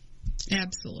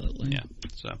 Absolutely. Yeah.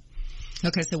 So.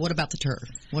 Okay, so what about the turf?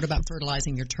 What about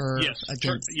fertilizing your turf? Yes.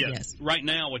 Right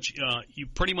now, which you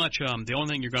pretty much the only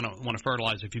thing you're going to want to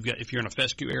fertilize if you're in a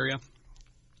fescue area,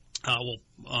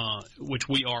 which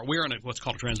we're in what's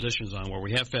called a transition zone where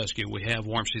we have fescue, we have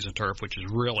warm season turf, which is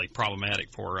really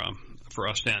problematic for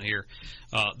us down here.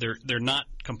 They're not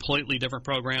completely different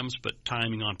programs, but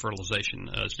timing on fertilization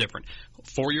is different.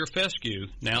 For your fescue,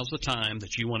 now's the time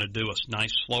that you want to do a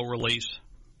nice slow release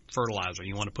fertilizer.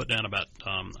 You want to put down about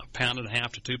 1.5 pounds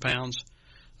to 2 pounds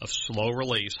of slow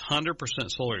release, 100%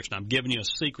 slow release. Now, I'm giving you a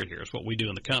secret here. It's what we do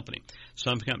in the company.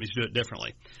 Some companies do it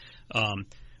differently.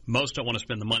 Most don't want to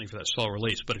spend the money for that slow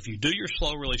release. But if you do your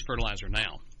slow release fertilizer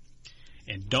now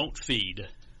and don't feed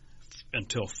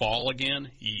until fall again,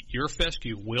 your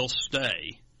fescue will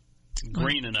stay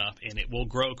green enough and it will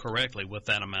grow correctly with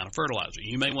that amount of fertilizer.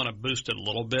 You may want to boost it a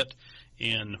little bit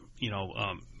in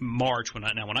March. When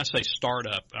I say start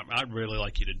up, I'd really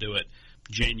like you to do it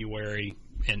January,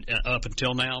 and up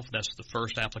until now, that's the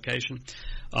first application.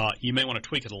 You may want to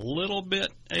tweak it a little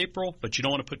bit, April, but you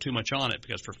don't want to put too much on it,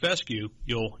 because for fescue,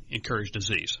 you'll encourage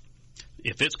disease.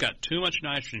 If it's got too much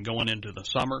nitrogen going into the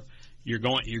summer, you're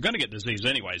going to get disease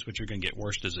anyways, but you're going to get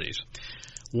worse disease.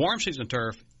 Warm season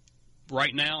turf,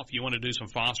 right now, if you want to do some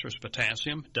phosphorus,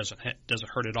 potassium, doesn't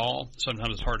hurt at all.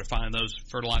 Sometimes it's hard to find those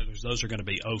fertilizers. Those are going to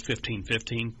be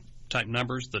 0-15-15 type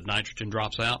numbers. The nitrogen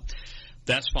drops out.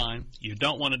 That's fine. You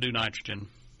don't want to do nitrogen,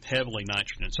 heavily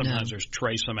nitrogen. Sometimes there's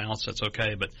trace amounts. That's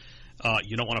okay, but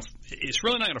you don't want to. It's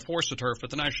really not going to force the turf, but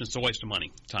the nitrogen is a waste of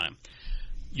money, time.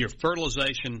 Your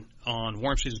fertilization on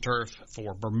warm season turf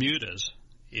for Bermudas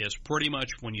is pretty much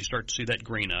when you start to see that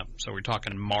green up. So we're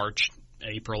talking March,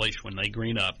 April-ish when they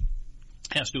green up.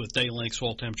 It has to do with day length,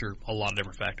 soil temperature, a lot of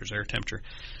different factors, air temperature.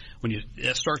 When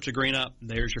it starts to green up,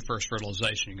 there's your first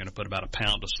fertilization. You're going to put about a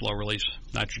pound of slow-release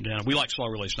nitrogen down. We like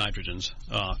slow-release nitrogens.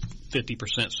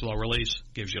 50% slow release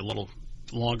gives you a little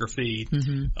longer feed.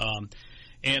 Mm-hmm.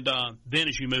 Then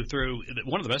as you move through,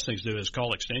 one of the best things to do is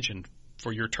call extension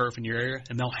for your turf in your area,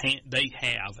 and they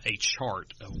have a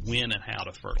chart of when and how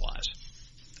to fertilize.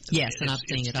 Yes, and I've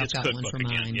seen it. I've got one for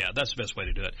mine. Again. Yeah, that's the best way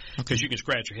to do it, because you can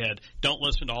scratch your head. Don't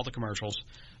listen to all the commercials.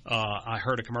 I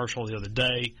heard a commercial the other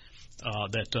day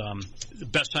that the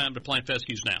best time to plant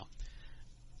fescue is now.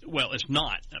 Well, it's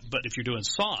not, but if you're doing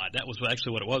sod, that was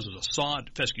actually what it was a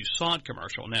fescue sod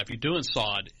commercial. Now, if you're doing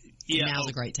sod, now's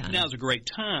a great time. Now's a great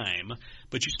time,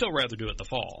 but you still rather do it in the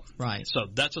fall. Right. So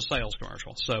that's a sales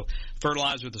commercial. So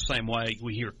fertilizer the same way.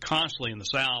 We hear constantly in the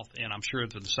South, and I'm sure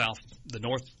that the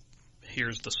North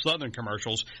here's the Southern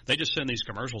commercials. They just send these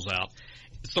commercials out.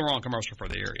 It's the wrong commercial for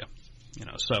the area.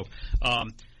 So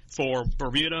for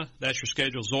Bermuda, that's your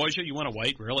schedule. Zoysia, you want to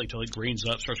wait really till it greens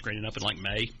up, starts greening up in like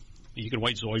May. You can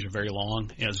wait Zoysia very long.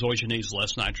 Zoysia needs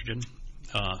less nitrogen.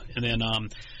 And then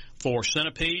for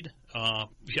centipede,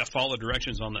 follow the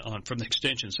directions from the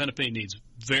extension. Centipede needs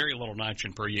very little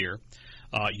nitrogen per year.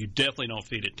 You definitely don't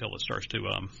feed it until it starts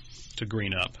to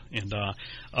green up. And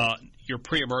your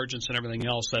pre-emergence and everything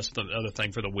else, that's the other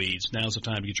thing for the weeds. Now's the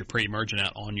time to get your pre-emergent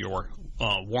out on your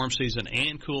warm season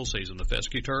and cool season, the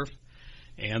fescue turf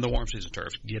and the warm season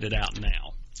turf. Get it out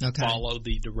now. Okay. Follow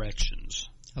the directions.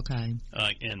 Okay.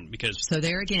 So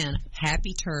there again,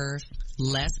 happy turf,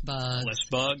 less bugs. Less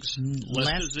bugs,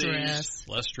 less disease, stress.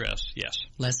 Less stress, yes.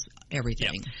 Less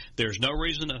everything. Yeah. There's no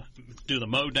reason to do the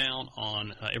mow down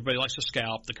on, everybody likes to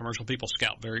scalp. The commercial people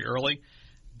scalp very early.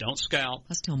 Don't scalp.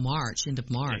 That's till March, end of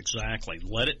March. Exactly.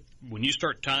 Let it, when you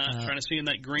start trying to see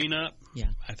that green up,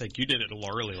 I think you did it a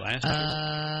little early last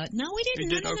year. No, we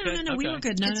didn't. You did? No, Okay. we were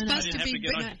good. No. It's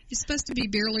supposed to be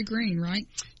barely green, right?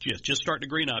 Just start to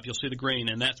green up. You'll see the green,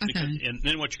 and that's because, and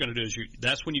then what you're going to do is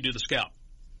that's when you do the scalp.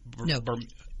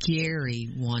 Gary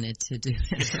wanted to do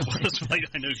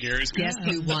it. I knew Gary's. Guess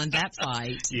who won that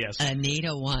fight? Yes.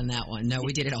 Anita won that one. No,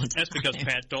 we did it on time. That's because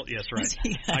Pat told. Yes, right.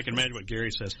 Yeah. I can imagine what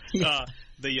Gary says. Yeah.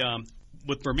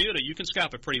 With Bermuda, you can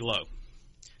scalp it pretty low.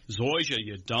 Zoysia,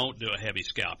 you don't do a heavy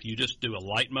scalp. You just do a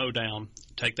light mow down,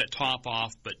 take that top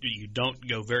off, but you don't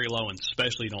go very low, and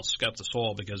especially you don't scuff the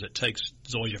soil, because it takes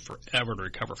Zoysia forever to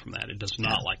recover from that. It does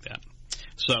not like that.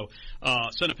 So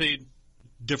centipede,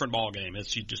 different ball game.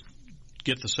 It's you just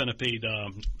get the centipede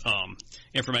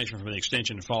information from the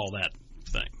extension and follow that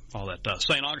thing. All that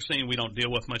St. Augustine we don't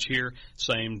deal with much here.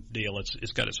 Same deal.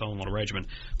 It's got its own little regimen.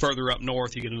 Further up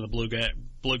north, you get into the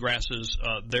bluegrasses.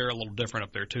 They're a little different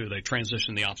up there too. They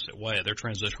transition the opposite way. They're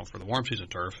transitional for the warm season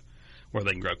turf, where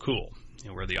they can grow cool.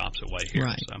 We're the opposite way here.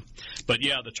 Right. So. But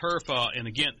yeah, the turf and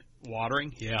again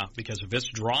watering. Yeah, because if it's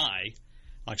dry,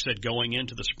 like I said, going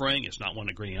into the spring, it's not one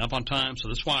to green up on time. So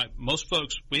that's why most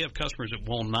folks, we have customers that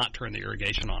will not turn the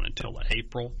irrigation on until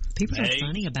April. People are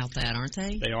funny about that, aren't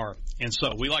they? They are. And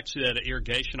so we like to see that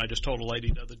irrigation. I just told a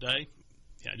lady the other day.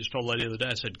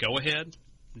 I said, go ahead,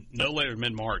 no later than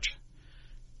mid-March.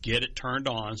 Get it turned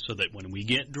on so that when we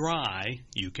get dry,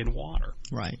 you can water.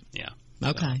 Right. Yeah.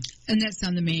 Okay. And that's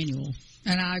on the manual.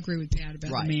 And I agree with Pat about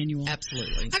the manual.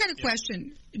 Absolutely. I got a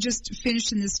question, just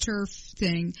finishing this turf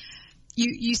thing.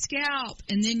 You scalp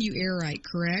and then you aerate,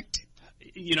 correct?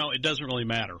 It doesn't really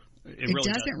matter. It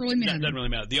doesn't really matter. It doesn't really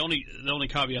matter. The only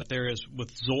caveat there is with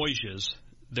zoysias,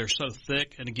 they're so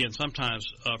thick. And again, sometimes,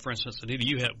 for instance, Anita,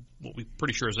 you have what we're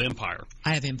pretty sure is Empire.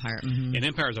 I have Empire. Mm-hmm. And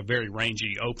Empire is a very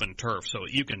rangy, open turf, so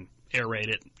you can aerate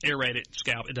it,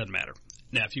 scalp. It doesn't matter.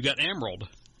 Now, if you've got Emerald,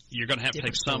 you're going to have to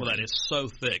take some of that. It's so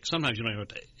thick. Sometimes you don't even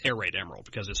have to aerate Emerald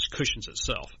because it cushions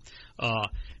itself.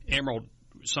 Emerald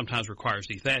sometimes requires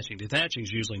dethatching. Dethatching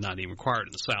is usually not even required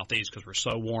in the southeast because we're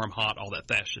so warm, hot, all that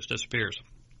thatch just disappears.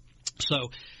 So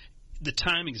the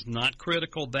timing is not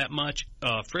critical that much,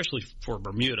 especially for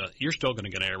Bermuda. You're still going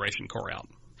to get an aeration core out.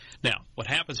 Now, what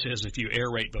happens is if you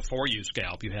aerate before you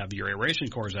scalp, you have your aeration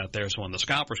cores out there, so when the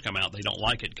scalpers come out, they don't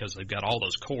like it because they've got all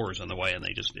those cores in the way, and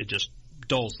it just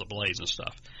dulls the blades and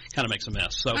stuff. Kind of makes a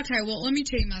mess. So okay, well, let me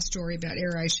tell you my story about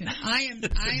aeration. I am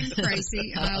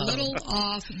crazy, a little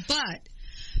off, but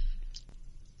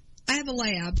I have a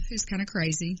lab who's kind of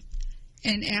crazy,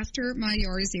 and after my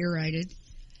yard is aerated,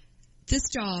 this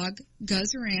dog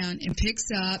goes around and picks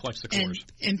up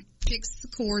and picks the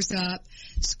cores up,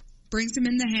 brings them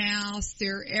in the house.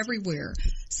 They're everywhere.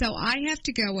 So I have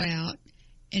to go out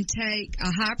and take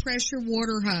a high-pressure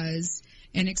water hose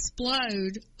and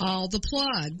explode all the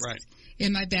plugs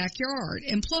in my backyard.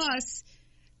 And plus,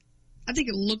 I think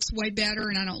it looks way better,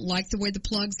 and I don't like the way the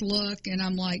plugs look, and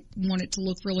I'm like, want it to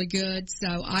look really good.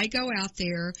 So I go out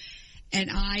there, and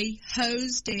I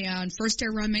hose down. First I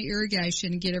run my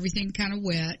irrigation and get everything kind of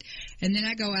wet, and then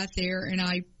I go out there and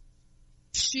I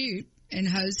shoot and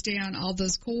hose down all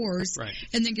those cores,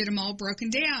 and then get them all broken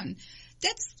down.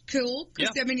 That's cool,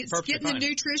 because, I mean, it's getting the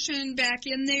nutrition back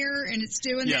in there, and it's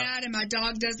doing that, and my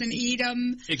dog doesn't eat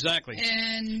them. Exactly.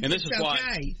 And this is okay.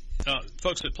 why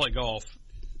folks that play golf,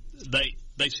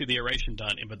 they see the aeration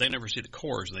done, but they never see the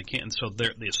cores. They can't. And so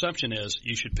the assumption is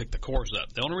you should pick the cores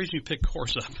up. The only reason you pick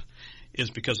cores up is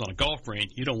because on a golf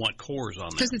range, you don't want cores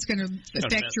on there. Because it's going to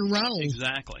affect your roll.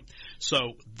 Exactly.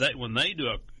 So when they do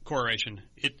a core aeration,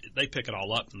 they pick it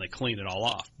all up and they clean it all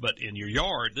off. But in your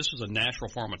yard, this is a natural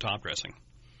form of top dressing.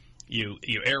 You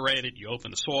aerate it, you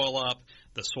open the soil up,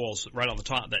 the soil's right on the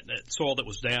top. That soil that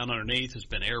was down underneath has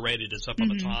been aerated, it's up on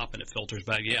the top, and it filters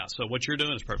back. Yeah, so what you're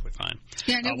doing is perfectly fine.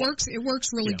 Yeah, and it works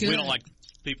really good. We don't like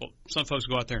some folks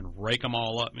go out there and rake them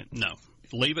all up. No,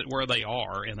 leave it where they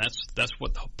are, and that's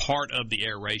what part of the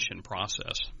aeration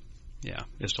process,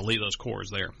 is to leave those cores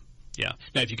there. Yeah.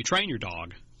 Now, if you could train your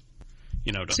dog,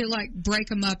 to like break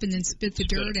them up and then spit the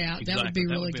dirt out. Exactly. That would be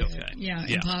really good. Okay. Yeah,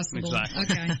 impossible.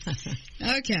 Exactly.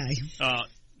 Okay.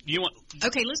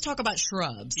 Okay, let's talk about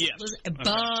shrubs. Yes.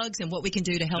 Bugs and what we can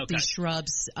do to help these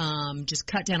shrubs just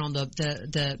cut down on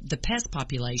the pest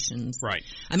populations. Right.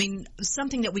 I mean,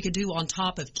 something that we could do on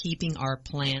top of keeping our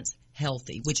plants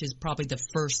healthy, which is probably the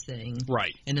first thing.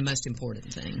 Right. And the most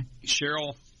important thing.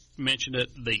 Cheryl mentioned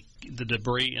it, the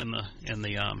debris in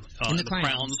the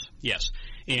crowns. Yes.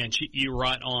 And you're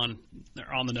right on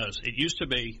the nose. It used to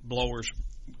be blowers.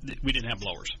 We didn't have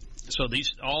blowers. So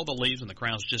all the leaves and the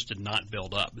crowns just did not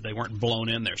build up. They weren't blown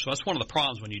in there. So that's one of the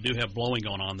problems when you do have blowing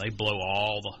going on. They blow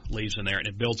all the leaves in there, and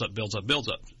it builds up, builds up, builds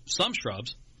up. Some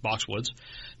shrubs, boxwoods,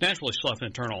 naturally slough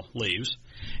internal leaves,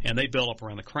 and they build up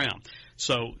around the crown.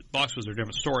 So boxwoods are a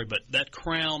different story, but that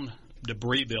crown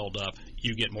debris buildup,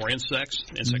 you get more insects.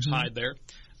 Insects hide there.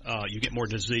 You get more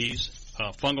disease,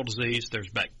 fungal disease. There's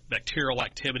bacterial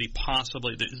activity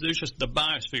possibly. There's just the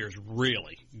biosphere is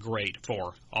really great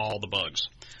for all the bugs,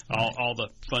 all the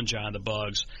fungi and the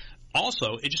bugs.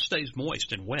 Also, it just stays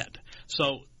moist and wet.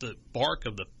 So the bark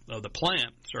of the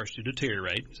plant starts to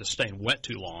deteriorate. It's staying wet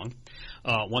too long.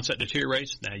 Once that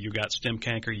deteriorates, now you've got stem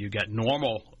canker. You've got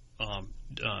normal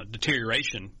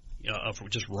deterioration of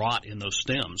just rot in those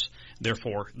stems.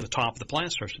 Therefore, the top of the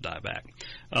plant starts to die back.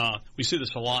 We see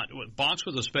this a lot. With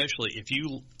boxwoods especially, if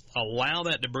you allow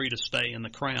that debris to stay in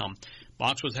the crown,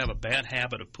 boxwoods have a bad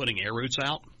habit of putting air roots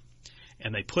out,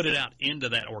 and they put it out into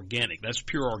that organic. That's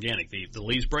pure organic. The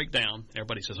leaves break down.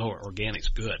 Everybody says, organic's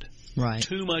good. Right.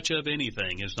 Too much of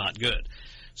anything is not good.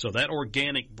 So that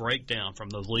organic breakdown from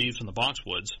those leaves and the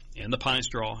boxwoods and the pine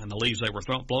straw and the leaves they were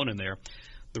blown in there,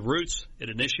 the roots, it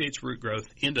initiates root growth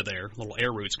into there, little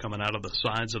air roots coming out of the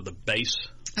sides of the base.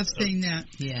 I've seen that.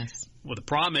 Yes. Well, the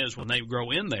problem is when they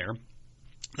grow in there,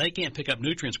 they can't pick up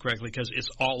nutrients correctly because it's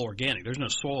all organic. There's no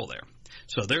soil there.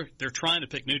 So they're trying to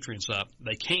pick nutrients up.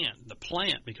 They can't. The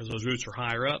plant, because those roots are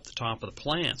higher up, the top of the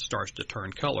plant starts to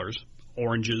turn colors,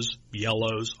 oranges,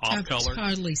 yellows, off-color. I've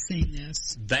totally seen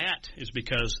this. That is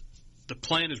because the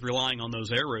plant is relying on those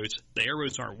air roots. The air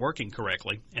roots aren't working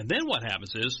correctly. And then what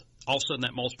happens is, all of a sudden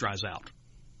that mulch dries out.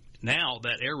 Now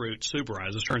that air root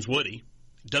superizes, turns woody,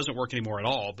 doesn't work anymore at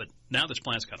all, but now this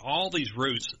plant's got all these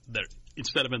roots that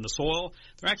instead of in the soil,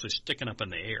 they're actually sticking up in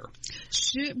the air.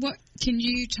 Can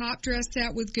you top dress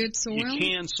that with good soil? You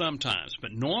can sometimes,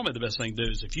 but normally the best thing to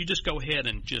do is if you just go ahead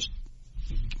and just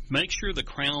make sure the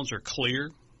crowns are clear.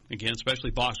 Again,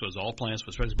 especially boxwoods, all plants, but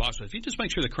especially boxwoods. If you just make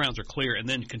sure the crowns are clear and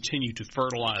then continue to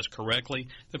fertilize correctly,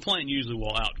 the plant usually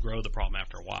will outgrow the problem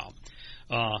after a while.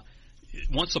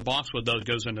 Once the boxwood, though,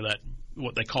 goes into that,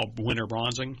 what they call winter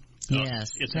bronzing,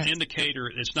 yes, it's an indicator.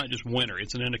 It's not just winter.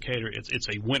 It's an indicator. It's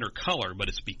a winter color, but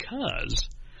it's because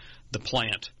the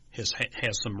plant has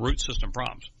some root system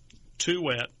problems. Too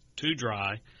wet, too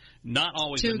dry, not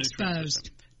always too a nutrient exposed.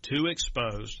 system. Too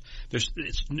exposed.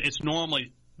 It's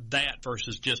normally that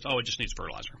versus just, it just needs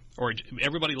fertilizer. Or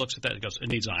everybody looks at that and goes, it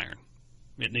needs iron.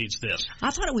 It needs this. I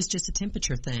thought it was just a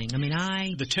temperature thing.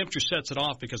 The temperature sets it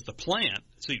off because the plant,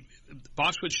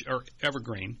 boxwoods are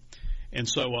evergreen, and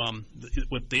so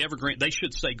with the evergreen, they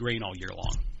should stay green all year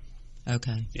long.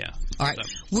 Okay. Yeah. All right.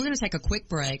 We're going to take a quick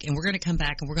break, and we're going to come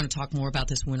back, and we're going to talk more about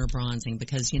this winter bronzing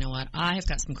because, you know what, I have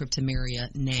got some Cryptomeria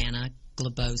nana,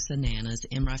 globosa nanas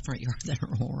in my front yard that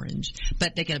are orange,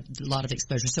 but they get a lot of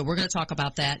exposure. So we're going to talk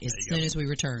about that as soon as we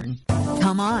return.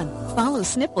 Come on. Follow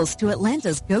Sniffles to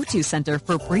Atlanta's go-to center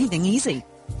for breathing easy.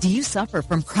 Do you suffer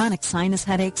from chronic sinus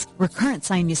headaches, recurrent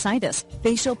sinusitis,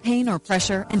 facial pain or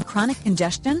pressure, and chronic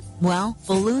congestion? Well,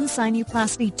 balloon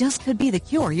sinuplasty just could be the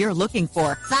cure you're looking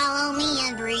for. Follow me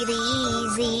and breathe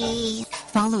easy.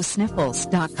 Follow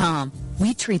Sniffles.com.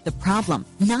 We treat the problem,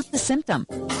 not the symptom.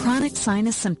 Chronic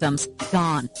sinus symptoms,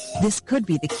 gone. This could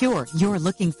be the cure you're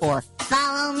looking for.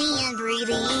 Follow me and breathe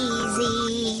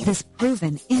easy. This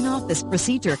proven in-office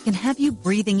procedure can have you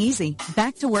breathing easy,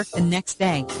 back to work the next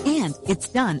day, and it's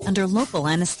done under local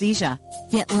anesthesia.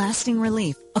 Get lasting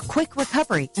relief, a quick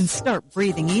recovery, and start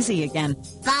breathing easy again.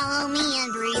 Follow me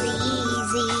and breathe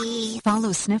easy.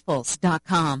 Follow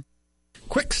Sniffles.com.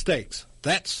 Quick Stakes,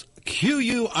 that's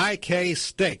QUIK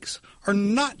Stakes, are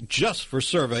not just for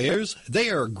surveyors. They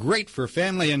are great for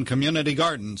family and community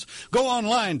gardens. Go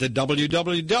online to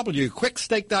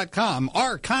www.quickstake.com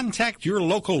or contact your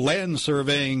local land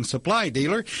surveying supply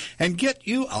dealer and get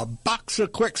you a box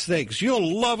of Quick Stakes.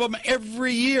 You'll love them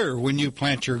every year when you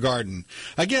plant your garden.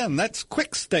 Again, that's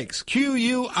Quick Stakes,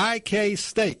 QUIK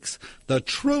Stakes, the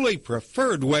truly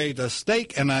preferred way to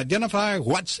stake and identify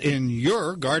what's in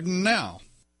your garden now.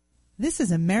 This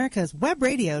is America's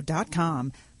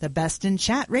Webradio.com, the best in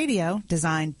chat radio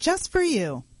designed just for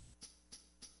you.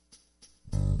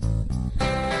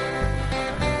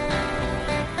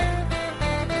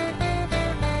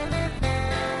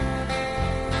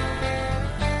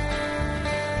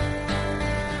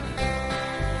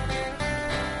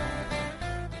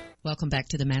 Welcome back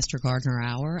to the Master Gardener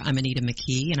Hour. I'm Anita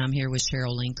McKee, and I'm here with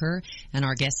Cheryl Linker. And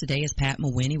our guest today is Pat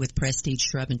Mawhinney with Prestige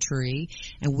Shrub and Tree.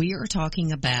 And we are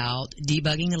talking about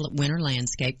debugging a winter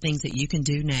landscape, things that you can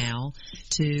do now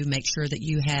to make sure that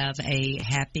you have a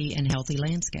happy and healthy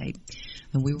landscape.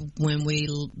 And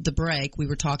the break, we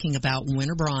were talking about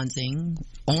winter bronzing,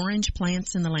 orange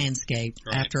plants in the landscape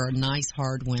after a nice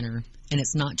hard winter. And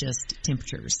it's not just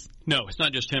temperatures. No, it's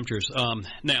not just temperatures.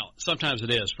 Now, sometimes it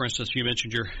is. For instance, you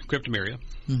mentioned your Cryptomeria.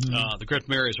 Mm-hmm. The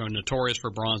Cryptomerias are notorious for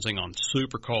bronzing on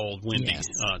super cold, windy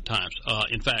times.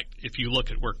 In fact, if you look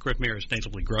at where Cryptomerias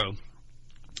natively grow,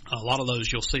 a lot of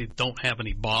those you'll see don't have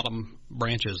any bottom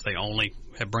branches. They only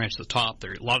have branches at the top.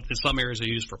 In some areas they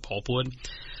use for pulpwood.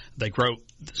 They grow.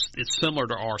 It's similar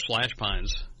to our slash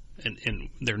pines in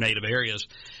their native areas.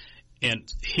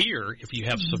 And here, if you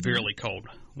have severely cold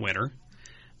winter,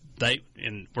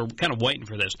 and we're kind of waiting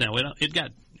for this now. It got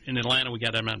in Atlanta. We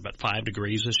got around about 5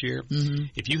 degrees this year. Mm-hmm.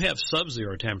 If you have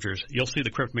sub-zero temperatures, you'll see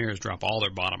the Cryptomerias drop all their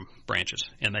bottom branches,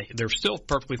 and they're still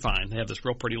perfectly fine. They have this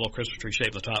real pretty little Christmas tree shape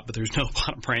at the top, but there's no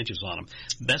bottom branches on them.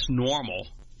 That's normal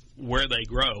where they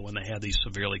grow when they have these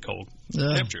severely cold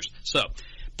temperatures. So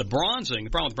the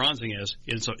problem with bronzing is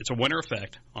it's a winter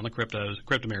effect on the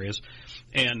Cryptomerias,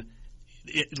 and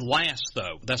it lasts,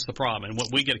 though. That's the problem. And what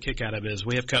we get a kick out of is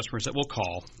we have customers that will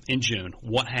call in June,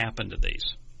 what happened to these?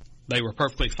 They were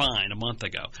perfectly fine a month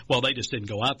ago. Well, they just didn't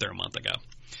go out there a month ago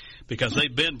because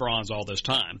they've been bronze all this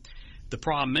time. The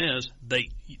problem is they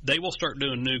will start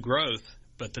doing new growth,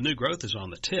 but the new growth is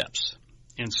on the tips.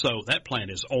 And so that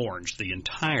plant is orange the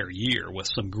entire year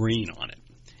with some green on it.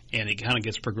 And it kind of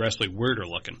gets progressively weirder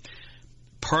looking.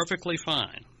 Perfectly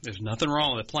fine. There's nothing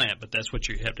wrong with the plant, but that's what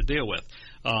you have to deal with.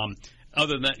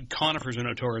 Other than that, conifers are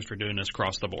notorious for doing this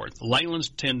across the board.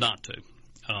 Leylands tend not to,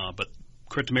 but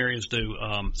Cryptomerias do.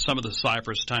 Some of the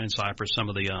cypress, tiny cypress, some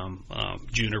of the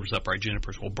junipers, upright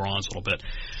junipers will bronze a little bit.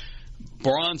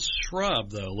 Bronze shrub,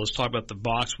 though, let's talk about the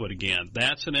boxwood again.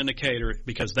 That's an indicator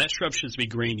because that shrub should be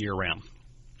green year-round.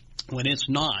 When it's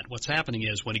not, what's happening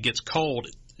is when it gets cold,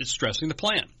 it's stressing the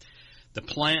plant. The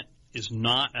plant is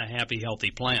not a happy,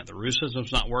 healthy plant. The root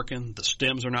system's not working, the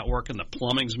stems are not working, the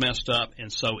plumbing's messed up,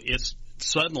 and so it's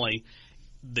suddenly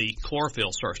the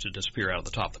chlorophyll starts to disappear out of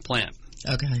the top of the plant.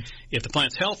 Okay. If the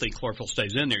plant's healthy, chlorophyll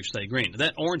stays in there, you stay green.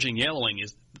 That oranging, yellowing,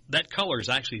 that color is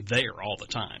actually there all the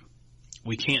time.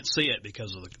 We can't see it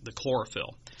because of the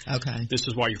chlorophyll. Okay. This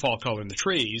is why your fall color in the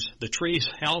trees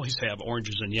always have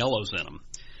oranges and yellows in them.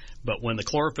 But when the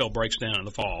chlorophyll breaks down in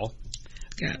the fall,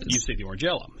 goes. You see the orange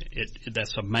yellow.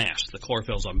 That's a mask. The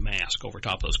chlorophyll's a mask over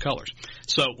top of those colors.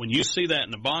 So when you see that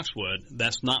in the boxwood,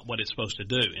 that's not what it's supposed to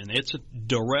do, and it's a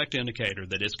direct indicator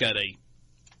that it's got a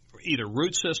either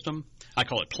root system. I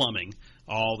call it plumbing.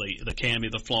 All the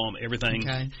cami, the phloem, everything.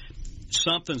 Okay.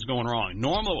 Something's going wrong.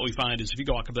 Normally what we find is if you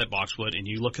go up to that boxwood and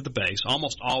you look at the base,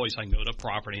 almost always I can go to a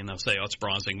property and they'll say, oh, it's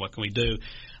bronzing. What can we do?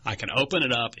 I can open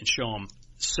it up and show them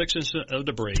 6 inches of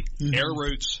debris, air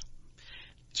roots.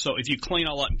 So if you clean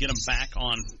all up and get them back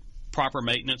on proper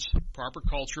maintenance, proper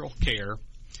cultural care,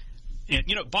 and,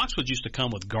 boxwoods used to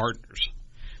come with gardeners.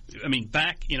 I mean,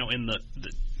 back, in the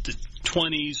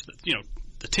 20s,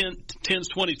 the 10s,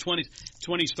 20s,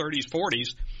 30s,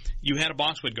 40s, you had a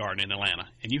boxwood garden in Atlanta,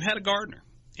 and you had a gardener.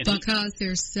 And because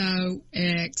they're so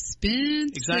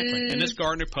expensive. Exactly. And this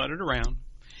gardener putted around,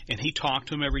 and he talked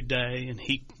to them every day, and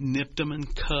he nipped them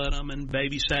and cut them and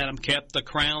babysat them, kept the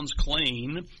crowns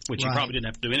clean, which he probably didn't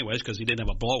have to do anyways because he didn't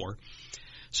have a blower.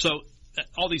 So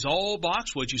all these old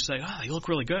boxwoods, you say, oh, they look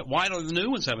really good. Why are the new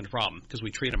ones having a problem? Because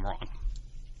we treat them wrong.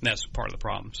 That's part of the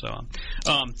problem.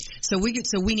 So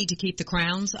we need to keep the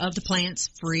crowns of the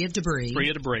plants free of debris.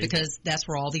 Because that's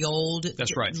where all the old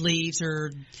leaves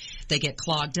are. They get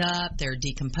clogged up. They're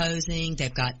decomposing.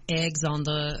 They've got eggs on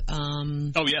the.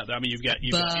 Oh yeah, I mean you've got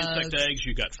insect eggs.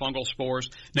 You've got fungal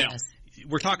spores. Now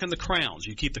we're talking the crowns.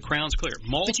 You keep the crowns clear.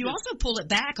 Mulch, but you also pull it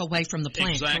back away from the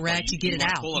plant. Exactly. Correct? You get it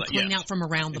out. You clean out from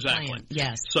around the plant.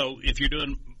 Yes. So if you're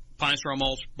doing pine straw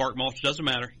mulch, bark mulch, doesn't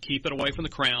matter. Keep it away from the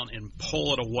crown and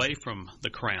pull it away from the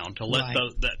crown to let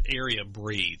that area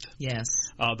breathe. Yes.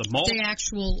 The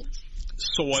actual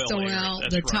soil area,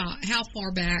 the top. How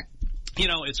far back?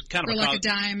 It's kind of like a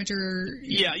diameter.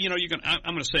 Yeah,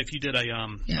 I'm going to say if you did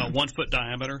a 1 foot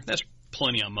diameter, that's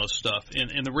plenty on most stuff.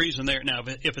 And the reason there now,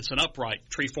 if it's an upright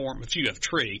tree form, if you have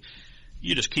tree,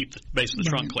 you just keep the base of the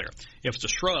trunk clear. If it's a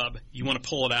shrub, you want to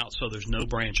pull it out so there's no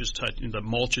branches touching. The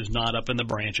mulch is not up in the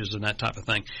branches and that type of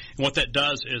thing. And what that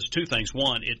does is two things.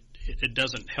 One, it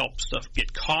doesn't help stuff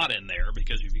get caught in there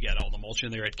because if you got all the mulch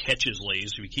in there, it catches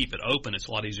leaves. If you keep it open, it's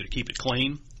a lot easier to keep it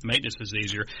clean. Maintenance is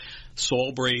easier.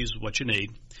 Soil breeze is what you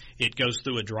need. It goes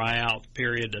through a dry out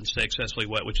period, doesn't stay excessively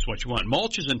wet, which is what you want.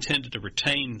 Mulch is intended to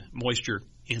retain moisture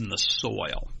in the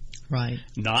soil. Right.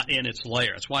 Not in its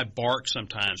layer. That's why bark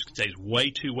sometimes stays way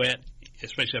too wet,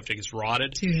 especially after it gets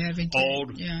rotted. Too heavy.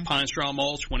 Old pine straw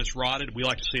mulch, when it's rotted, we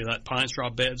like to see that pine straw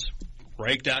beds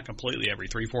raked out completely every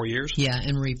 3-4 years. Yeah,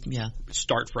 and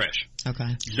start fresh.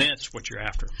 Okay. That's what you're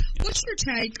after. What's your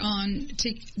take on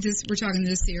this? We're talking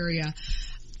this area.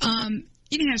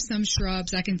 You can have some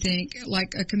shrubs, I can think,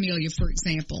 like a camellia, for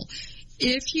example.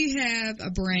 If you have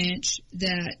a branch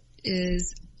that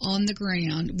is on the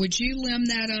ground, would you limb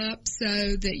that up so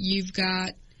that you've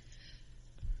got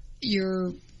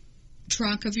your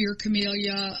trunk of your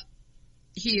camellia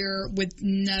here with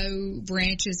no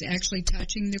branches actually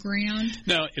touching the ground?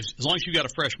 No, as long as you've got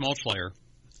a fresh mulch layer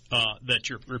that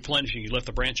you're replenishing, you lift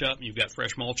the branch up and you've got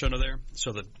fresh mulch under there,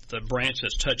 so that the branch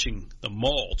that's touching the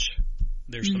mulch,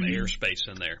 there's some air space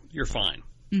in there. You're fine.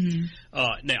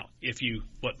 Now,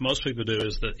 what most people do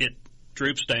is that it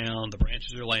droops down, the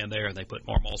branches are laying there, and they put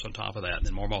more mulch on top of that, and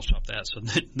then more mulch on top of that. So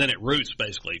then it roots,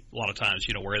 basically, a lot of times,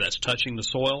 where that's touching the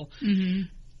soil.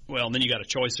 Well, and then you got a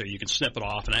choice there. You can snip it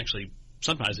off and actually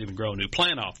sometimes even grow a new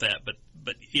plant off that.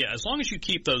 But yeah, as long as you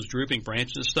keep those drooping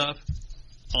branches and stuff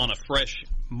on a fresh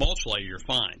mulch layer, you're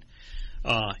fine.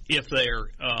 If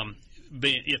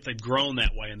they've grown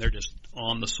that way and they're just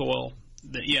on the soil,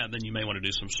 then you may want to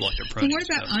do some selective pruning. And what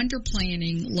about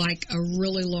underplanting like a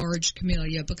really large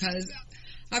camellia? Because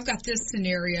I've got this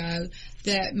scenario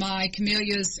that my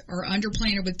camellias are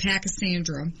underplanted with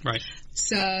Pachysandra. Right.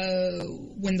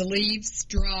 So when the leaves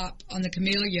drop on the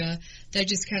camellia, they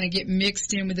just kind of get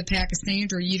mixed in with the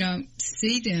Pachysandra. You don't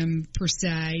see them per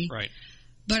se. Right.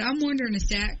 But I'm wondering if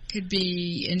that could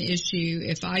be an issue,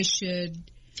 if I should...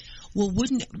 Well,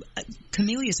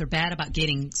 camellias are bad about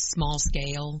getting small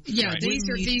scale? Yeah, right.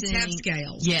 These have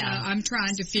scales. Yeah. I'm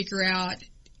trying to figure out...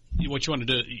 What you want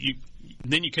to do,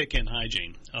 then you kick in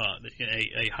hygiene,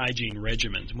 a hygiene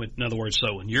regimen. In other words,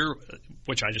 so when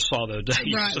which I just saw the other day,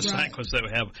 because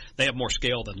they have more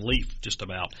scale than leaf, just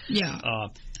about. Yeah.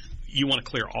 You want to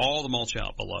clear all the mulch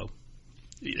out below.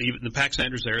 Even the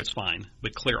Pachysandра's there, it's fine,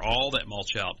 but clear all that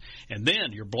mulch out, and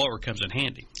then your blower comes in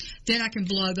handy. Then I can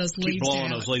blow those leaves out. Keep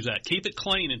blowing those leaves out. Keep it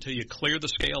clean until you clear the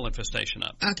scale infestation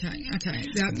up. Okay.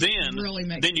 That really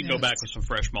makes sense. Then you go back with some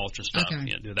fresh mulch and stuff.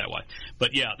 Okay. Do it that way.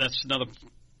 But yeah, that's another.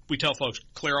 We tell folks,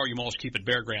 clear all your mulch, keep it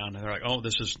bare ground, and they're like, oh,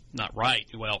 this is not right.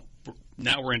 Well,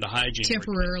 now we're into hygiene.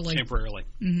 Temporarily.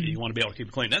 Mm-hmm. You want to be able to keep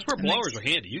it clean. That's where blowers are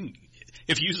handy.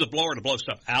 If you use the blower to blow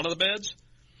stuff out of the beds,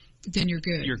 then you're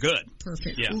good. You're good.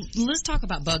 Perfect. Yeah. Let's talk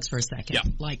about bugs for a second. Yeah.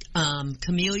 Like,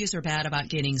 camellias are bad about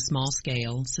getting small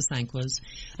scale, sasanquas.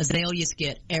 Azaleas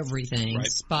get everything, Right.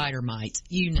 spider mites,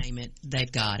 you name it,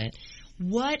 they've got it.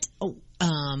 What,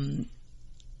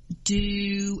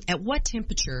 at what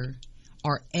temperature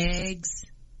are eggs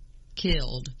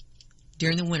killed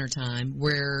during the wintertime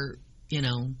where,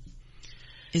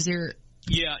 is there...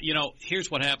 Yeah,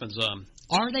 here's what happens. Do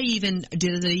they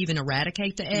even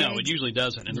eradicate the eggs? No, it usually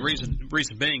doesn't. And the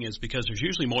reason being is because there's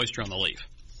usually moisture on the leaf.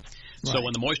 Right. So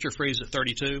when the moisture freezes at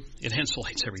 32, it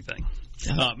insulates everything.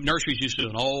 Oh. Nurseries used to do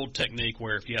an old technique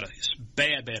where if you had a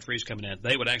bad freeze coming in,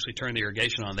 they would actually turn the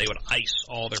irrigation on. They would ice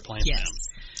all their plants Yes.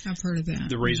 down. I've heard of that.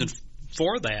 The reason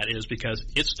for that is because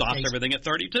it stops everything at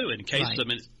 32. It encases them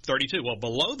at 32. Well,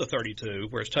 below the 32,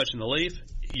 where it's touching the leaf,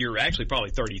 you're actually probably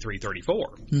 33,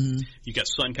 34. Mm-hmm. You got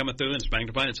sun coming through and it's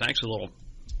magnifying. It's actually a little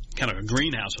kind of a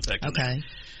greenhouse effect. Okay.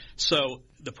 So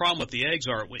the problem with the eggs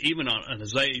are, even on an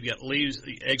azalea, you got leaves,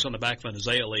 the eggs on the back of an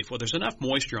azalea leaf. Well, there's enough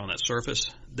moisture on that surface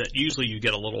that usually you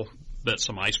get a little bit,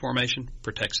 some ice formation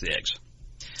protects the eggs.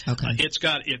 Okay. It's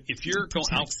got, if you're going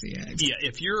out, the eggs. yeah,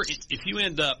 if you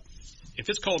end up, if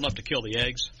it's cold enough to kill the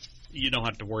eggs, you don't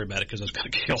have to worry about it because it's going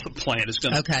to kill the plant. It's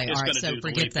going to, Okay, it's all right, going to so do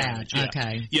forget the leaf that. damage. Yeah.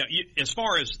 Okay. Yeah, as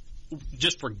far as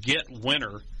just forget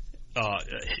winter.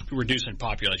 Reducing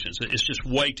populations. It's just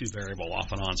way too variable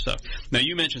off and on stuff. Now,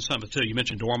 you mentioned something, too. You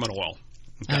mentioned dormant oil.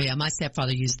 Okay. Oh, yeah, my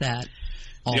stepfather used that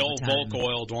all the old time. Volk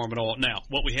oil, dormant oil. Now,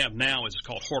 what we have now is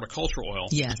called horticultural oil.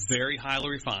 Yes. It's very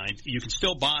highly refined. You can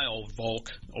still buy old Volk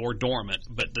or dormant,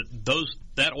 but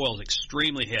that oil is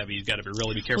extremely heavy. You've got to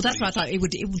really be careful. Well, that's what I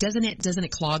thought. Doesn't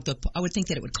it clog the? I would think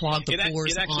that it would clog the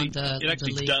pores actually, on the. It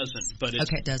actually leaves. doesn't, but it's,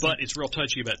 Okay, it doesn't. But it's real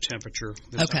touchy about temperature.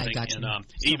 Okay, gotcha. And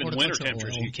So even winter horticultural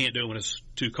temperatures, oil. you can't do it when it's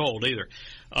too cold either.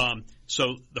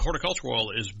 So the horticultural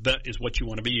oil is what you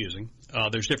want to be using.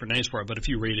 There's different names for it, but if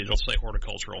you read it, it'll say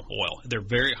horticultural oil. They're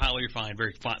very highly refined,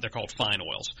 very fine. They're called fine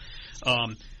oils.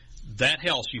 That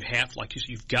helps.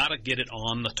 You've got to get it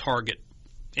on the target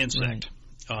insect.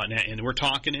 Right. Now, and we're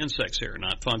talking insects here,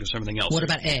 not fungus, everything else. What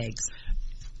about eggs?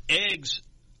 Eggs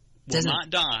will not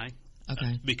die.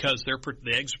 Okay. Because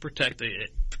the eggs protect the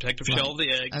protective shell of the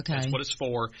egg. Okay. That's what it's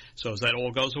for. So as that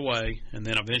oil goes away, and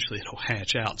then eventually it'll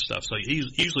hatch out and stuff. So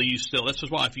usually you still. This is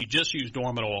why if you just use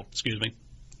dormant oil,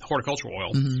 horticultural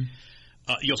oil,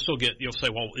 you'll say,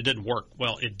 well, it didn't work.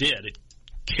 Well, it did. It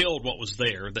killed what was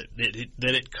there that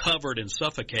it covered and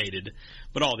suffocated,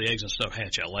 but all the eggs and stuff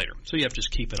hatch out later. So you have to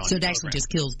just keep it on. So your it actually program. just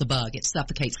kills the bug. It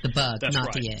suffocates the bug, That's not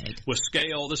right. the egg. With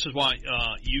scale, this is why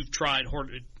you've tried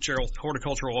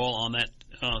horticultural oil on that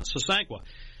sasanqua.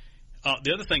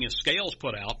 The other thing is scales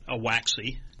put out a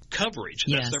waxy coverage.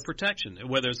 That's Yes. their protection.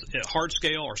 Whether it's hard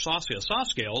scale or soft scale.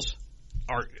 Soft scales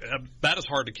are about as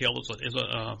hard to kill as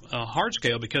a hard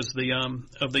scale because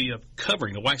of the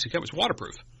covering, the waxy coverage. It's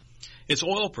waterproof. It's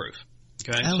oil proof.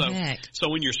 Okay. Oh, heck. So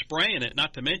when you're spraying it,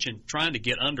 not to mention trying to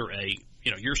get under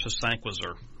your sasanquas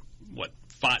are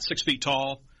 6 feet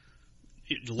tall,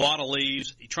 a lot of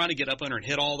leaves. You're trying to get up under and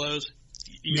hit all those.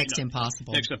 Next to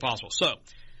impossible. Next to impossible. So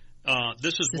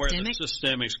this is where the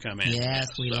systemics come in. Yes,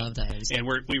 we love those. And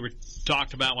we were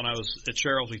talked about when I was at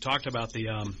Cheryl's. We talked about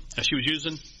the she was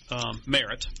using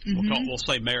Merit. We'll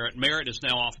say Merit. Merit is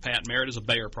now off patent. Merit is a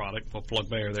Bayer product. We'll plug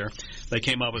Bayer there. They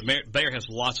came up with Bayer has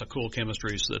lots of cool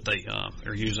chemistries that they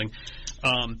are using.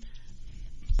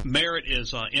 Merit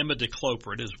is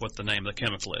imidacloprid is what the name of the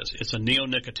chemical is. It's a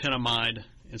neonicotinoid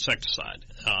insecticide.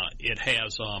 It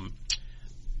has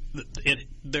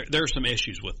there's some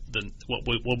issues with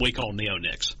what we call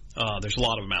neonics. There's a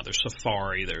lot of them out there.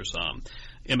 Safari, there's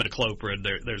imidacloprid,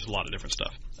 there's a lot of different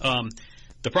stuff.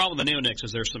 The problem with the neonics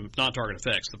is there's some non-target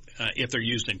effects if they're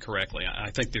used incorrectly.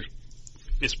 I think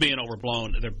it's being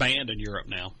overblown. They're banned in Europe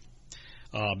now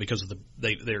because of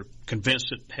they're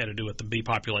convinced it had to do with the bee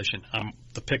population.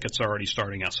 The pickets are already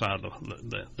starting outside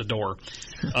the door.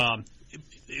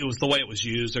 It was the way it was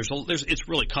used.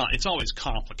 It's always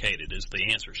complicated is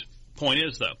the answers. Point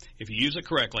is, though, if you use it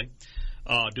correctly,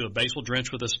 do a basal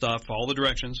drench with this stuff, follow the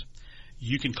directions,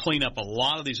 you can clean up a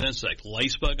lot of these insects.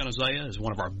 Lacebug on azalea is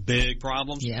one of our big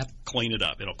problems. Yep. Clean it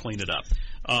up. It'll clean it up.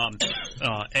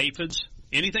 Aphids,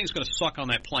 anything that's going to suck on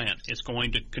that plant, it's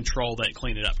going to control that and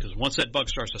clean it up. Because once that bug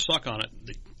starts to suck on it,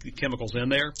 the chemicals in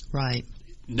there, right,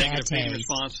 negative feeding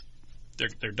response,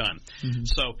 they're done. Mm-hmm.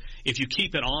 So if you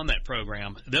keep it on that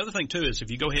program, the other thing too is if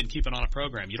you go ahead and keep it on a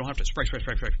program, you don't have to spray.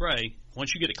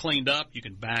 Once you get it cleaned up, you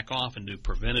can back off and do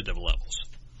preventative levels.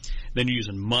 Then you're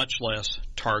using much less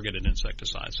targeted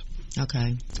insecticides.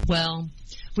 Okay. Well,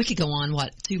 we could go on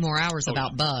 2 more hours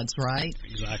about bugs, right?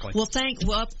 Exactly. Well,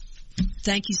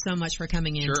 thank you so much for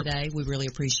coming in today. We really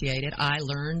appreciate it. I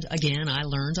learned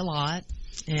a lot,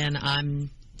 and I'm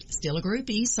still a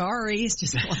groupie. Sorry. It's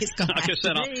just always going to Like I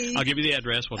said, I'll give you the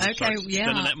address. We'll start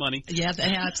spending that money. Yeah,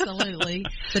 absolutely.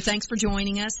 But thanks for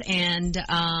joining us, and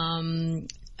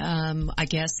I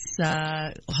guess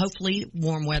hopefully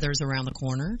warm weather's around the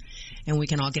corner, and we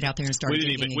can all get out there and start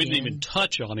digging again. We didn't even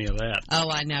touch on any of that. Oh,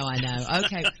 I know.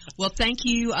 Okay. Well, thank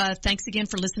you. Thanks again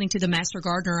for listening to the Master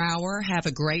Gardener Hour. Have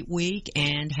a great week,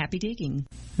 and happy digging.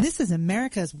 This is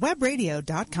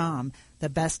AmericasWebRadio.com, the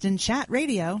best in chat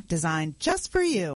radio designed just for you.